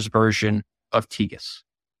Founders version of Tegas,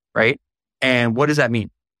 right? And what does that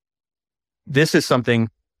mean? This is something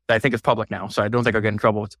that I think is public now, so I don't think I'll get in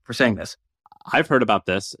trouble for saying this. I've heard about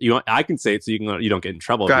this. I can say it so you don't get in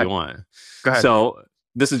trouble if you want. Go ahead. So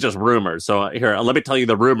this is just rumors. So here, let me tell you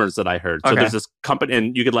the rumors that I heard. So there's this company,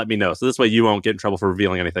 and you could let me know. So this way you won't get in trouble for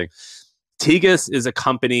revealing anything. Tegas is a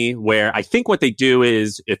company where I think what they do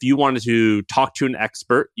is if you wanted to talk to an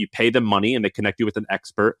expert, you pay them money and they connect you with an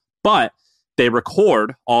expert, but they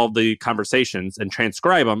record all the conversations and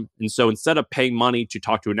transcribe them. And so instead of paying money to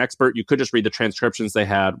talk to an expert, you could just read the transcriptions they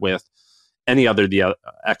had with any other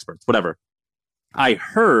experts, whatever. I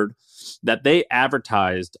heard that they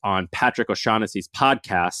advertised on Patrick O'Shaughnessy's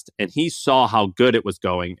podcast and he saw how good it was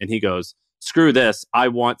going. And he goes, screw this. I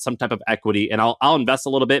want some type of equity and I'll invest a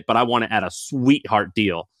little bit, but I want to add a sweetheart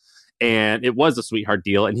deal. And it was a sweetheart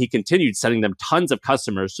deal. And he continued sending them tons of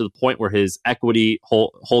customers to the point where his equity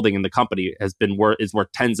holding in the company is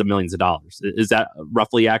worth tens of millions of dollars. Is that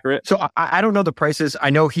roughly accurate? So I don't know the prices. I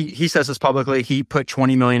know he says this publicly. He put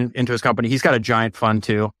 20 million into his company. He's got a giant fund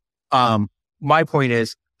too. My point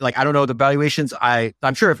is, like, I don't know the valuations.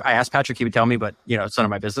 I'm sure if I asked Patrick, he would tell me, but it's none of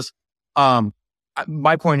my business.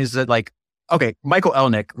 My point is that, like, okay, Michael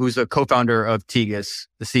Elnick, who's a co-founder of Tegas,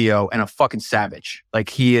 the CEO, and a fucking savage. Like,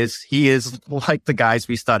 he is like the guys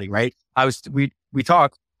we study, right? I was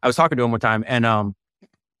talking to him one time and,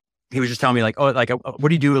 he was just telling me like, oh, like, what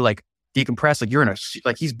do you do to like decompress? Like,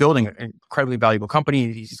 like, he's building an incredibly valuable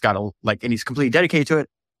company. He's got and he's completely dedicated to it.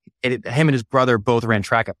 Him and his brother both ran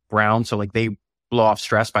track at Brown. So like, they blow off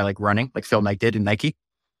stress by like running, like Phil Knight did in Nike.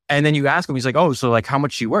 And then you ask him, he's like, oh, so like, how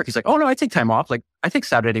much do you work? He's like, oh no, I take time off. Like, I take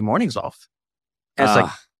Saturday mornings off. And it's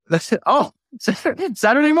like, that's it. Oh,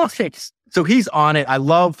 Saturday mornings. So he's on it. I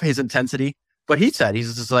love his intensity, but he's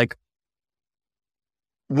just like,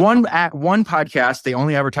 one podcast, they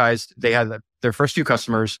only advertised, they had their first few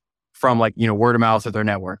customers from like, word of mouth of their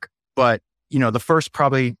network. But, the first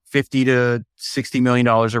probably $50 to $60 million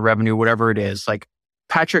of revenue, whatever it is, like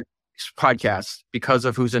Patrick's podcast, because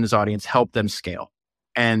of who's in his audience, helped them scale.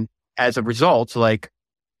 And as a result, like,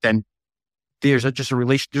 then there's a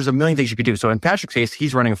relation, there's a million things you could do. So in Patrick's case,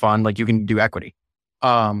 he's running a fund, like you can do equity.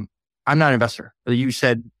 I'm not an investor. You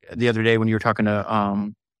said the other day when you were talking to,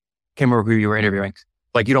 can't remember who you were interviewing,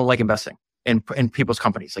 like you don't like investing. in people's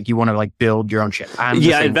companies. Like you want to like build your own shit.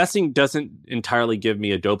 Investing doesn't entirely give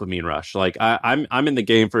me a dopamine rush. Like I'm in the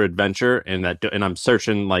game for adventure, and I'm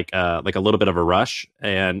searching like a little bit of a rush,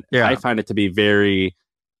 and I find it to be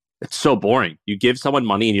it's so boring. You give someone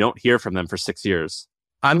money and you don't hear from them for 6 years.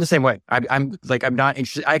 I'm the same way. I'm not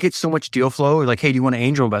interested. I get so much deal flow. Like, hey, do you want to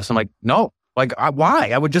angel invest? I'm like, no. Like,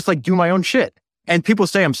 why? I would just like do my own shit. And people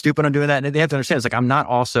say I'm stupid on doing that. And they have to understand, it's like, I'm not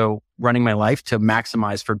also running my life to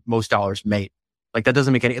maximize for most dollars made. Like, that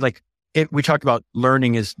doesn't make any, like, we talked about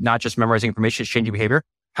learning is not just memorizing information, it's changing behavior.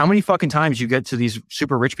 How many fucking times you get to these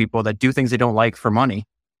super rich people that do things they don't like for money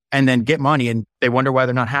and then get money and they wonder why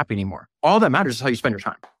they're not happy anymore? All that matters is how you spend your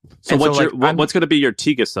time. So what's going to be your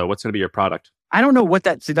Tegus though? What's going to be your product? I don't know what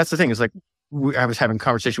that's the thing is like, I was having a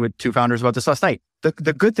conversation with 2 founders about this last night. The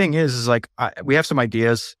good thing is like, we have some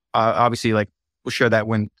ideas, obviously like we'll share that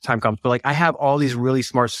when time comes, but like I have all these really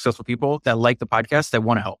smart, successful people that like the podcast that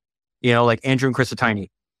want to help, like Andrew and Chris Tiny.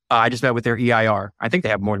 I just met with their EIR. I think they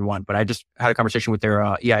have more than one, but I just had a conversation with their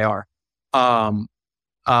EIR.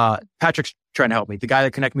 Patrick's trying to help me. The guy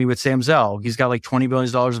that connected me with Sam Zell, he's got like $20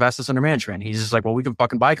 billion of assets under management. He's just like, well, we can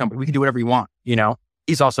fucking buy a company. We can do whatever you want,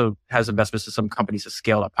 He's also has investments in some companies that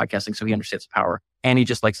scale up podcasting, so he understands the power and he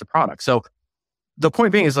just likes the product. So the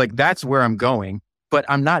point being is like, that's where I'm going, but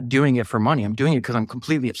I'm not doing it for money. I'm doing it because I'm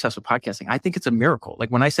completely obsessed with podcasting. I think it's a miracle. Like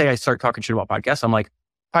when I say I start talking shit about podcasts, I'm like,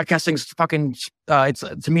 podcasting's fucking,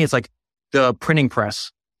 to me, it's like the printing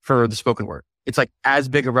press for the spoken word. It's like as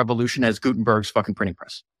big a revolution as Gutenberg's fucking printing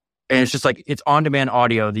press. And it's just like, it's on-demand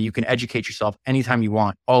audio that you can educate yourself anytime you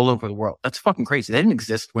want all over the world. That's fucking crazy. They didn't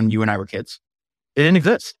exist when you and I were kids. It didn't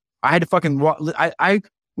exist. I had to fucking, I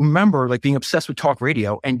remember like being obsessed with talk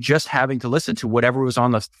radio and just having to listen to whatever was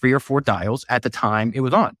on the 3 or 4 dials at the time it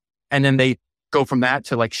was on. And then they go from that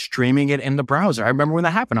to like streaming it in the browser. I remember when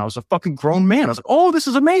that happened, I was a fucking grown man. I was like, oh, this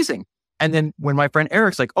is amazing. And then when my friend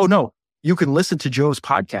Eric's like, oh no, you can listen to Joe's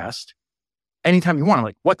podcast anytime you want. I'm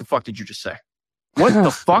like, what the fuck did you just say? What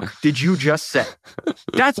the fuck did you just say?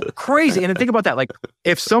 That's crazy. And then think about that. Like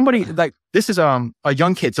if somebody like, this is a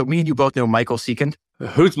young kid. So me and you both know Michael Seekend.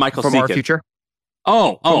 Who's Michael from Seekend? Our Future.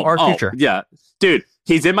 From Our Future. Yeah. Dude,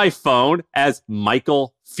 he's in my phone as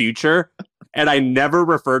Michael Future. And I never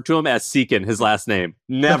referred to him as Seekend, his last name.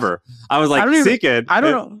 Never. I was like, Seekend. I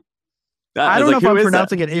don't know. I don't know if I'm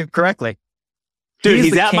pronouncing it correctly. Dude,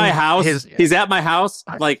 he's at my house. He's at my house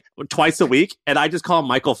like twice a week. And I just call him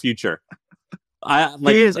Michael Future.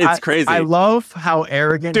 It's crazy. I love how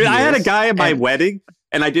arrogant. Dude, I had a guy at my wedding,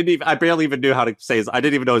 and I barely even knew how to say I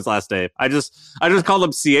didn't even know his last name. I just called him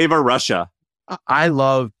Sieva Russia. I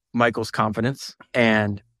love Michael's confidence,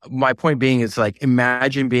 and my point being is like,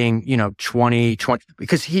 imagine being 20,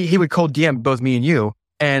 because he would cold DM both me and you,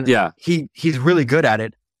 and he's really good at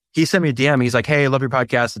it. He sent me a DM. He's like, hey, I love your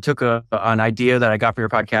podcast. I took an idea that I got for your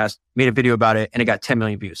podcast, made a video about it, and it got 10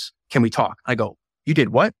 million views. Can we talk? I go, you did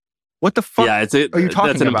what? What the fuck are you talking about?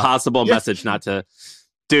 That's an impossible message not to...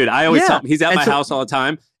 Dude, I always tell him, he's at my house all the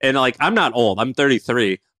time. And like, I'm not old. I'm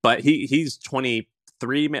 33, but he's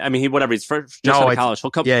 23. I mean, he's just out of college. He'll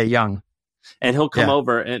come... Yeah, young. And he'll come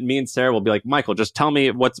over and me and Sarah will be like, Michael, just tell me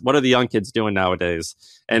what are the young kids doing nowadays?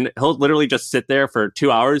 And he'll literally just sit there for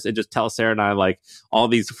 2 hours and just tell Sarah and I like all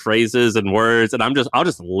these phrases and words. And I'll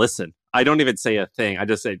just listen. I don't even say a thing. I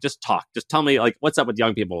just say, just talk. Just tell me like, what's up with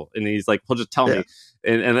young people? And he's like, he'll just tell me.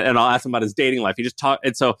 And I'll ask him about his dating life. He just talk.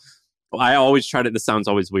 And so I always try to, this sounds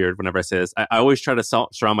always weird whenever I say this. I always try to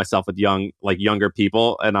surround myself with younger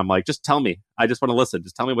people. And I'm like, just tell me. I just want to listen.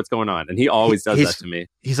 Just tell me what's going on. And he always does that to me.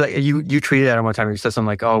 He's like, you tweeted at him one time. He said something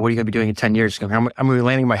like, oh, what are you going to be doing in 10 years? I'm going to be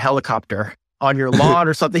landing my helicopter on your lawn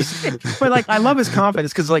or something. But like, I love his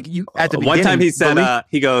confidence because like you at the beginning. One time he said,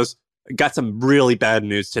 he goes, got some really bad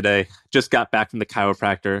news today. Just got back from the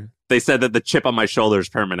chiropractor. They said that the chip on my shoulder is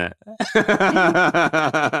permanent. He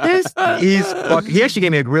actually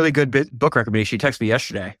gave me a really good book recommendation. He texted me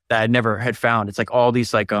yesterday that I never had found. It's like all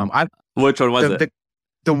these like which one was it?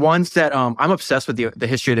 The ones that I'm obsessed with the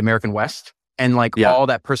history of the American West and like all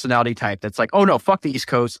that personality type. That's like, oh no, fuck the East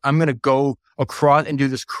Coast. I'm gonna go across and do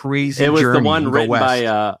this crazy. It was journey the one written west.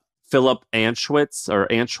 by Philip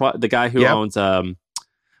Anschwitz the guy who owns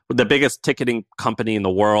the biggest ticketing company in the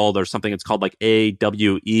world or something. It's called like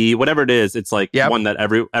AWE, whatever it is. It's like one that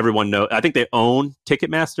everyone knows. I think they own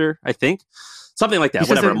Ticketmaster, I think. Something like that. He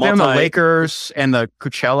says they're the Lakers and the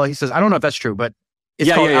Coachella. He says, I don't know if that's true, but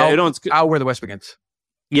it's called it owns Out Where the West Begins.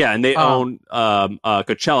 Yeah, and they own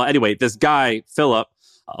Coachella. Anyway, this guy, Philip,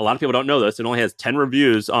 a lot of people don't know this. It only has 10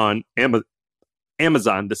 reviews on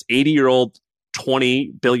Amazon. This 80-year-old,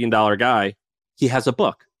 $20 billion guy, he has a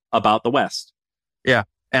book about the West. Yeah.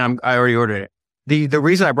 And I already ordered it. The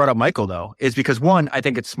reason I brought up Michael though is because one, I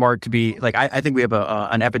think it's smart to be like, I think we have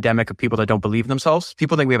an epidemic of people that don't believe in themselves.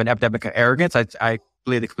 People think we have an epidemic of arrogance. I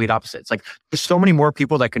believe the complete opposite. It's like, there's so many more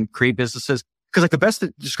people that can create businesses. Cause like the best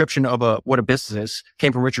description of what a business is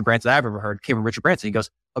came from Richard Branson that I've ever heard, came from Richard Branson. He goes,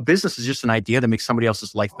 a business is just an idea that makes somebody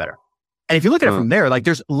else's life better. And if you look at it from there, like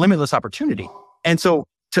there's limitless opportunity. And so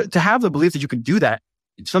to have the belief that you can do that,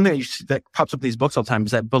 something that pops up in these books all the time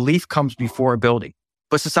is that belief comes before ability.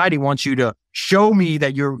 But society wants you to show me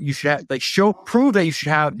that you should have, like prove that you should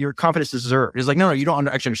have your confidence deserved. It's like, no, you don't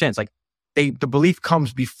actually understand. It's like the belief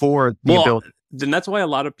comes before the ability. Then that's why a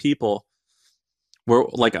lot of people were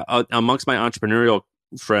like, amongst my entrepreneurial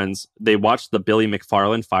friends, they watched the Billy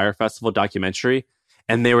McFarland Fire Festival documentary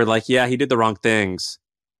and they were like, yeah, he did the wrong things,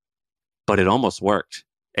 but it almost worked.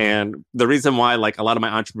 And the reason why like a lot of my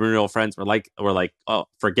entrepreneurial friends were like, oh,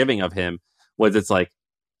 forgiving of him was it's like,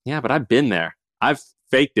 yeah, but I've been there. I've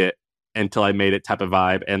faked it until I made it type of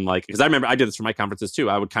vibe. And like, because I remember I did this for my conferences too.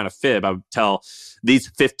 I would kind of fib. I would tell these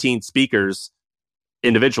 15 speakers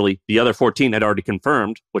individually, the other 14 had already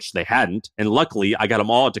confirmed, which they hadn't. And luckily I got them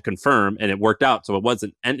all to confirm and it worked out. So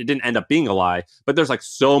it didn't end up being a lie. But there's like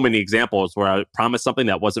so many examples where I promised something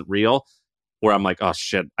that wasn't real, where I'm like, oh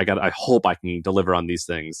shit, I hope I can deliver on these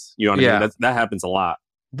things. You know what I mean? That happens a lot.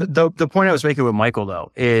 The point I was making with Michael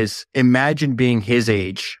though, is imagine being his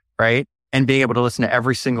age, right? And being able to listen to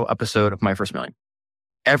every single episode of My First Million,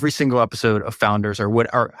 every single episode of Founders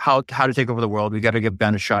or how to take over the world. We got to give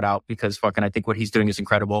Ben a shout out because I think what he's doing is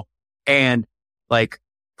incredible. And like,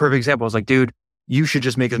 perfect example is like, dude, you should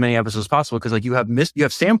just make as many episodes as possible because like you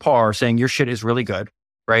have Sam Parr saying your shit is really good,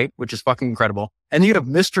 right? Which is fucking incredible. And you have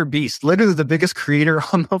Mr. Beast, literally the biggest creator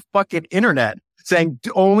on the fucking internet, saying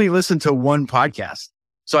only listen to one podcast.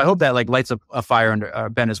 So I hope that like lights up a fire under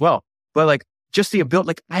Ben as well. But like, just the ability,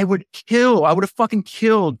 like I would have fucking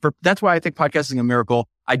killed. That's why I think podcasting is a miracle.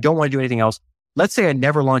 I don't want to do anything else. Let's say I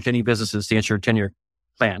never launched any businesses to answer your 10-year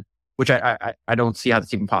plan, which I don't see how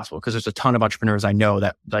that's even possible because there's a ton of entrepreneurs I know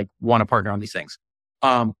that like want to partner on these things.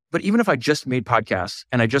 But even if I just made podcasts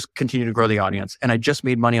and I just continue to grow the audience and I just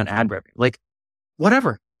made money on ad revenue, like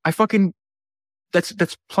whatever,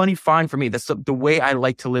 that's plenty fine for me. That's the way I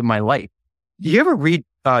like to live my life. Do you ever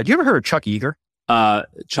heard of Chuck Yeager?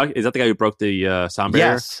 Chuck, is that the guy who broke the sound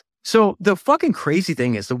barrier? Yes. So the fucking crazy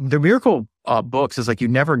thing is the miracle books is like you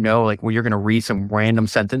never know like where you're going to read some random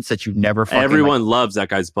sentence that you never fucking Everyone loves that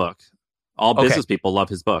guy's book. All business people love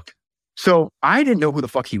his book. So I didn't know who the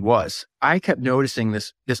fuck he was. I kept noticing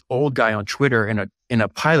this old guy on Twitter in a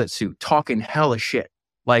pilot suit talking hella shit,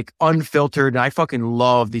 like unfiltered. And I fucking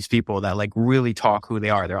love these people that like really talk who they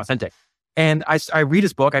are. They're authentic. And I read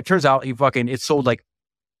his book. It turns out it sold like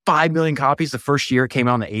 5 million copies the first year it came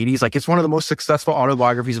out in the 80s. Like it's one of the most successful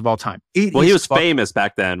autobiographies of all time. He was famous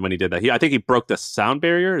back then when he did that. I think he broke the sound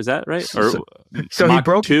barrier. Is that right? So he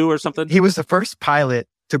broke 2 or something. He was the first pilot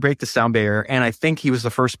to break the sound barrier. And I think he was the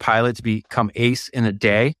first pilot to become ace in a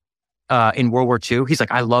day in World War II. He's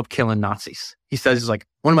like, I love killing Nazis. He says, he's like,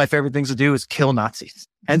 one of my favorite things to do is kill Nazis.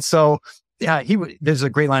 And so, yeah, there's a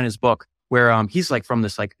great line in his book where he's like from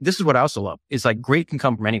this, like, this is what I also love. It's like great can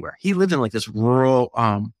come from anywhere. He lived in like this rural,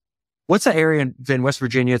 what's that area in West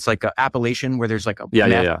Virginia? It's like Appalachian where there's like a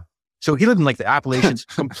yeah. So he lived in like the Appalachians,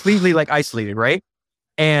 completely like isolated, right?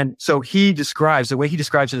 And so the way he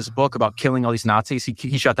describes in his book about killing all these Nazis,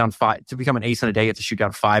 he shot down 5 to become an ace in a day. You have to shoot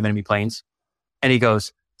down 5 enemy planes. And he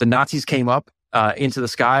goes, the Nazis came up into the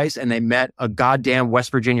skies and they met a goddamn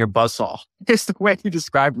West Virginia buzzsaw. It's the way he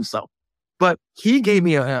described himself. But he gave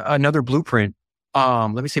me another blueprint.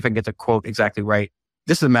 Let me see if I can get the quote exactly right.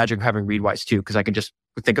 This is the magic of having Readwise too, because I can just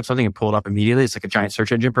think of something and pull it up immediately. It's like a giant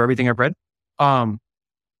search engine for everything I've read. And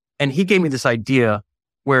he gave me this idea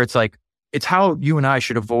where it's like, it's how you and I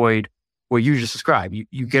should avoid what you just described.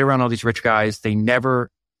 You get around all these rich guys.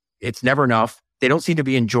 It's never enough. They don't seem to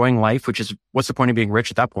be enjoying life, which is what's the point of being rich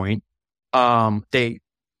at that point?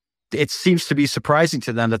 It seems to be surprising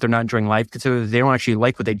to them that they're not enjoying life because they don't actually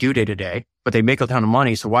like what they do day to day, but they make a ton of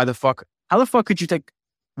money. So how the fuck could you think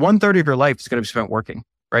 1/3 of your life is going to be spent working,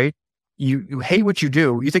 right? You hate what you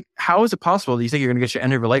do. You think, how is it possible that you think you're going to get your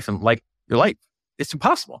end of your life and like your life? It's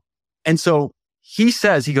impossible. And so he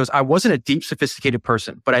goes, I wasn't a deep, sophisticated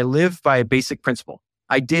person, but I lived by a basic principle.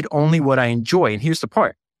 I did only what I enjoy. And here's the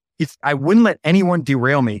part. I wouldn't let anyone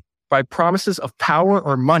derail me by promises of power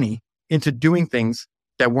or money into doing things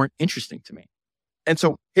that weren't interesting to me. And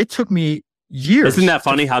so it took me years. Isn't that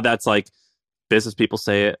funny how that's like business people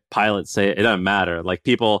say it, pilots say it, it doesn't matter. Like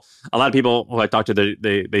a lot of people who I talk to,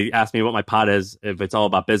 they ask me what my pod is if it's all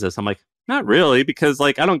about business. I'm like, not really, because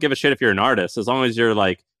like I don't give a shit if you're an artist as long as you're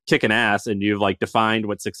like kicking ass and you've like defined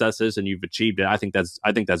what success is and you've achieved it. I think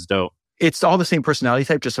that's dope. It's all the same personality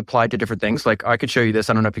type, just applied to different things. Like I could show you this.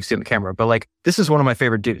 I don't know if you can see it on the camera, but like this is one of my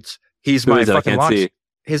favorite dudes. He's my fucking launch.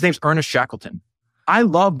 His name's Ernest Shackleton. I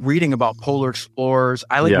love reading about polar explorers.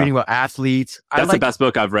 I like reading about athletes. That's the best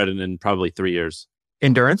book I've read in probably 3 years.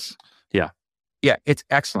 Endurance? Yeah. Yeah, it's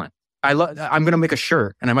excellent. I'm going to make a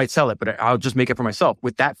shirt and I might sell it, but I'll just make it for myself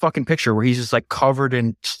with that fucking picture where he's just like covered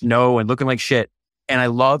in snow and looking like shit. And I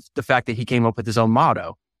love the fact that he came up with his own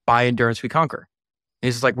motto, by endurance we conquer. And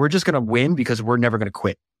it's like, we're just going to win because we're never going to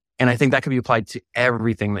quit. And I think that can be applied to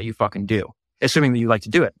everything that you fucking do, assuming that you like to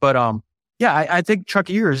do it. But I think Chuck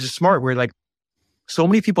Years is smart where like so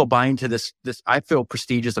many people buy into this, I feel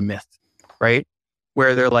prestige is a myth, right?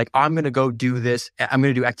 Where they're like, I'm going to go do this. I'm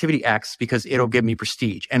going to do activity X because it'll give me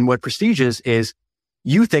prestige. And what prestige is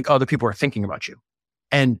you think other people are thinking about you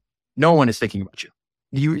and no one is thinking about you.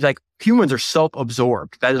 You like humans are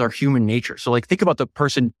self-absorbed. That is our human nature. So like, think about the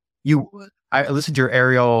person I listened to your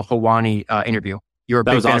Ariel Hawani interview. You're a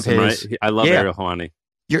big fan of his. Right? I love Ariel Hawani.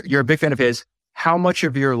 You're a big fan of his. How much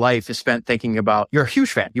of your life is spent thinking about, you're a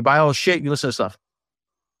huge fan. You buy all this shit, you listen to stuff.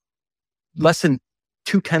 Less than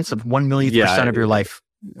 0.2 of 1,000,000% of your life.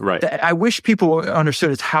 Right. I wish people understood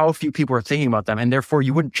is how few people are thinking about them. And therefore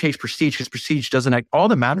you wouldn't chase prestige because prestige doesn't all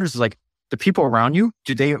that matters is like the people around you.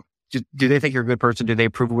 Do they think you're a good person? Do they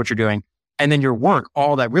approve of what you're doing? And then your work,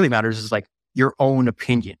 all that really matters is like your own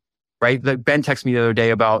opinion, right? Ben texted me the other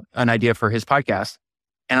day about an idea for his podcast.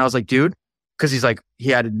 And I was like, dude, because he's like,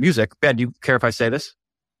 he added music. Ben, do you care if I say this?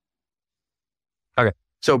 Okay.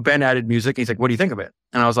 So Ben added music. He's like, what do you think of it?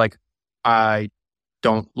 And I was like, I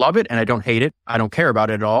don't love it and I don't hate it. I don't care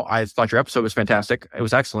about it at all. I thought your episode was fantastic. It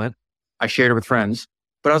was excellent. I shared it with friends.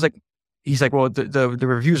 But I was like, he's like, well, the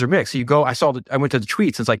reviews are mixed. So I went to the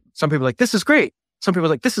tweets. It's like, some people are like, this is great. Some people are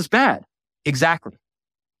like, this is bad. Exactly.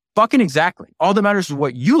 Fucking exactly. All that matters is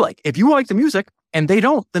what you like. If you like the music and they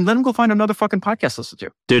don't, then let them go find another fucking podcast to listen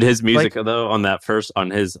to. Dude, his music though, on that first,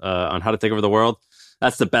 on his, on How to Take Over the World,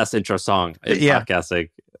 that's the best intro song in podcasting.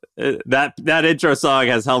 That intro song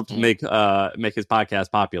has helped make his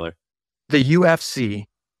podcast popular. The UFC,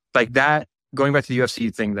 like that, going back to the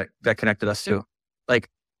UFC thing that connected us to, like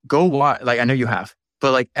go watch, like I know you have,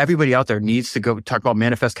 but like everybody out there needs to go talk about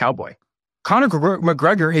Manifest Cowboy. Conor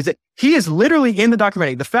McGregor he is literally in the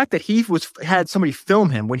documentary. The fact that he had somebody film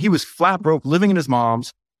him when he was flat broke, living in his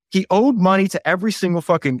mom's, he owed money to every single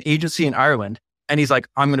fucking agency in Ireland. And he's like,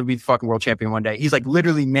 I'm going to be the fucking world champion one day. He's like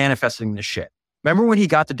literally manifesting this shit. Remember when he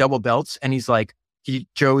got the double belts and he's like,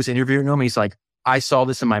 Joe was interviewing him. And he's like, I saw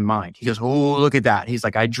this in my mind. He goes, oh, look at that. He's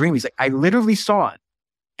like, I dream. He's like, I literally saw it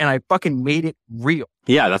and I fucking made it real.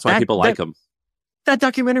 Yeah. That's why people like him. That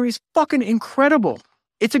documentary is fucking incredible.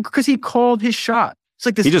 It's because he called his shot. It's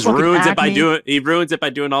like this. He just ruins it by doing. He ruins it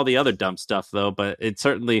by doing all the other dumb stuff, though. But it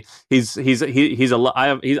certainly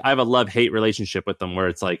I have a love-hate relationship with him, where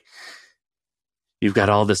it's like, you've got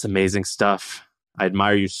all this amazing stuff. I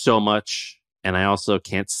admire you so much, and I also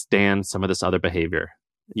can't stand some of this other behavior.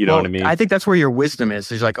 You know what I mean? I think that's where your wisdom is.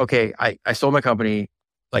 He's like, okay, I sold my company.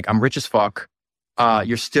 Like, I'm rich as fuck.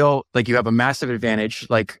 You're still like, you have a massive advantage.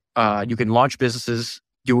 Like, you can launch businesses,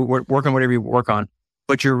 you work on whatever you work on.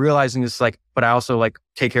 But you're realizing it's like, but I also like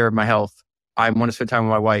take care of my health. I want to spend time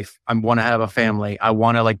with my wife. I want to have a family. I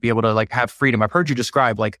want to like be able to like have freedom. I've heard you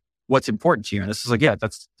describe like what's important to you. And this is like, yeah,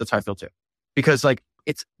 that's how I feel too. Because like,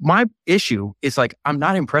 it's my issue is like, I'm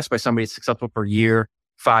not impressed by somebody that's successful for a year,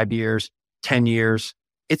 5 years, 10 years.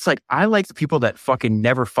 It's like, I like the people that fucking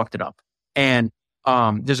never fucked it up. And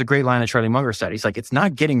there's a great line that Charlie Munger said. He's like, it's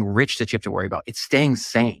not getting rich that you have to worry about. It's staying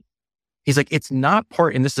sane. He's like, it's not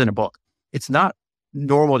and this is in a book. It's not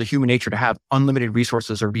normal to human nature to have unlimited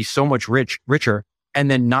resources or be so much richer and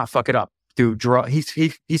then not fuck it up through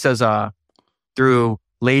he says through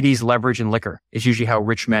ladies, leverage, and liquor is usually how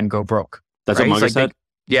rich men go broke. That's right? What Munger said?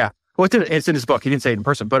 Yeah. Well, it's in his book. He didn't say it in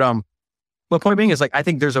person, but the point being is like, I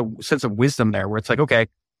think there's a sense of wisdom there where it's like, okay,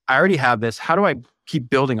 I already have this. How do I keep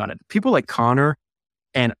building on it? People like Connor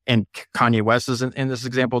and Kanye West is in this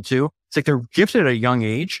example too. It's like they're gifted at a young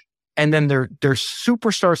age. And then their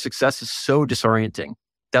superstar success is so disorienting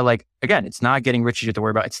that like, again, it's not getting rich you have to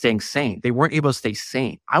worry about. It's staying sane. They weren't able to stay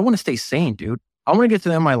sane. I want to stay sane, dude. I want to get to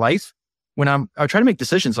the end of my life when I try to make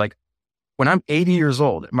decisions like when I'm 80 years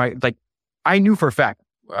old, I knew for a fact,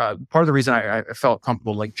 part of the reason I felt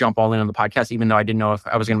comfortable like jump all in on the podcast, even though I didn't know if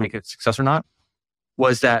I was going to make a success or not,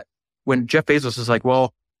 was that when Jeff Bezos was like,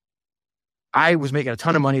 well, I was making a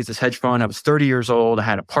ton of money as this hedge fund. I was 30 years old. I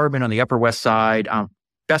had an apartment on the Upper West Side.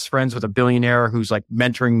 Best friends with a billionaire who's like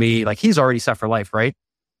mentoring me. Like he's already set for life, right?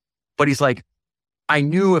 But he's like, I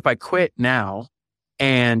knew if I quit now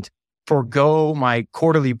and forego my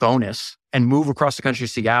quarterly bonus and move across the country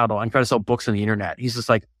to Seattle and try to sell books on the internet. He's just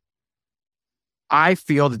like, I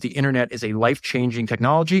feel that the internet is a life-changing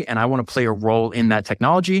technology and I want to play a role in that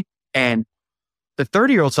technology. And the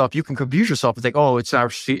 30-year-old self, you can confuse yourself and think, oh, it's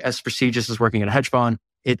not as prestigious as working at a hedge fund.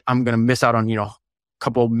 I'm going to miss out on, a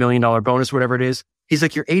couple $1 million bonus, whatever it is. He's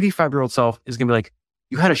like, your 85-year-old self is going to be like,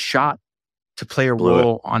 you had a shot to play a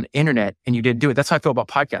role on the internet and you didn't do it. That's how I feel about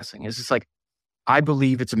podcasting. It's just like, I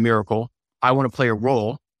believe it's a miracle. I want to play a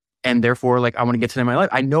role. And therefore, like, I want to get to the end of my life.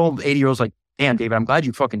 I know 80-year-olds like, damn, David, I'm glad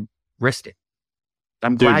you fucking risked it.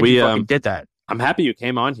 I'm glad you fucking did that. I'm happy you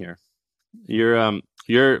came on here.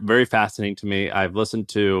 You're very fascinating to me. I've listened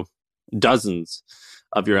to dozens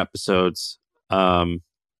of your episodes. I'm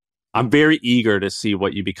very eager to see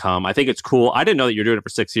what you become. I think it's cool. I didn't know that you're doing it for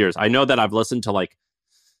 6 years. I know that I've listened to like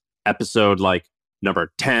episode like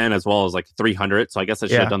number 10 as well as like 300. So I guess I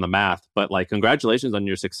should have done the math. But like, congratulations on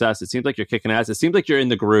your success. It seems like you're kicking ass. It seems like you're in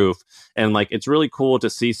the groove. And like, it's really cool to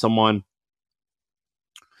see someone.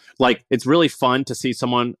 Like, it's really fun to see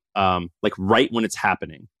someone like right when it's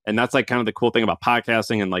happening. And that's like kind of the cool thing about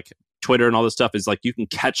podcasting and like Twitter and all this stuff is like you can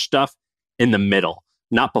catch stuff in the middle,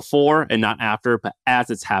 not before and not after, but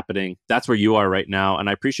as it's happening. That's where you are right now. And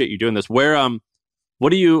I appreciate you doing this. Where what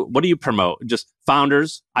do you promote? Just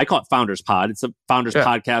Founders. I call it Founders Pod. It's a Founders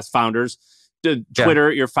podcast, Founders.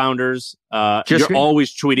 Twitter, your Founders. You're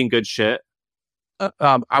always tweeting good shit.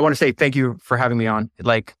 I want to say thank you for having me on.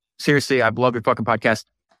 Like, seriously, I love your fucking podcast.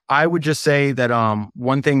 I would just say that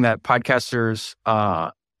one thing that podcasters,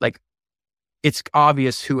 like, it's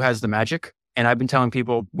obvious who has the magic. And I've been telling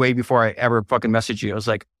people way before I ever fucking messaged you, I was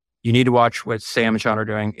like, you need to watch what Sam and Sean are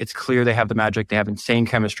doing. It's clear they have the magic. They have insane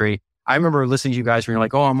chemistry. I remember listening to you guys when you're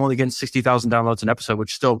like, oh, I'm only getting 60,000 downloads an episode,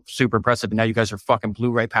 which is still super impressive. And now you guys are fucking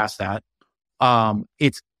blew right past that.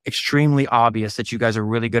 It's extremely obvious that you guys are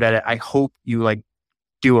really good at it. I hope you like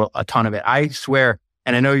do a ton of it. I swear,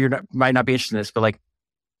 and I know might not be interested in this, but like,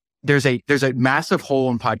 there's a massive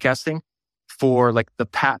hole in podcasting for like the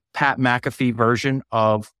Pat McAfee version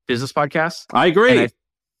of business podcasts. I agree.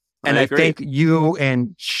 And I think you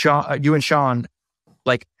and Sean,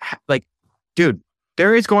 like, dude,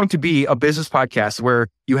 there is going to be a business podcast where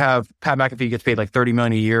you have Pat McAfee gets paid like $30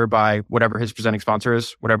 million a year by whatever his presenting sponsor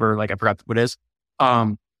is, whatever, like I forgot what it is.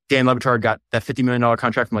 Dan Le Batard got that $50 million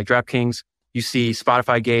contract from like DraftKings. You see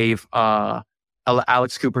Spotify gave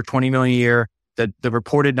Alex Cooper $20 million a year. The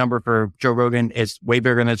reported number for Joe Rogan is way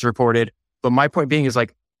bigger than it's reported. But my point being is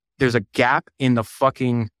like, there's a gap in the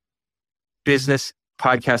fucking business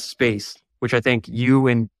podcast space, which I think you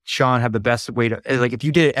and Sean have the best way to, like, if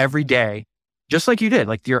you did it every day, just like you did,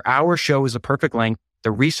 like your hour show is a perfect length, the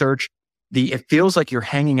research, it feels like you're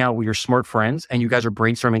hanging out with your smart friends and you guys are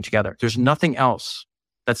brainstorming together. There's nothing else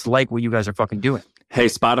that's like what you guys are fucking doing. Hey,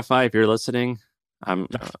 Spotify, if you're listening,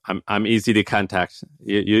 I'm easy to contact.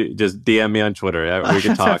 You just DM me on Twitter. We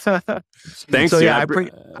can talk. Thanks. So yeah,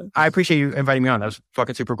 I appreciate you inviting me on. That was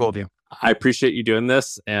fucking super cool of you. I appreciate you doing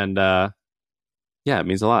this, and yeah, it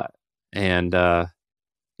means a lot. And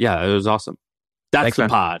yeah, it was awesome. That's the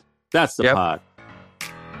pod. That's the pod.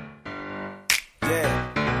 Yeah.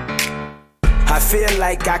 I feel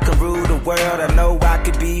like I can rule the world. I know I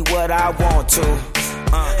could be what I want to.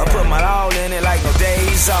 I put my all in it like no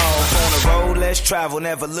days off. On the road, let's travel,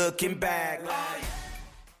 never looking back.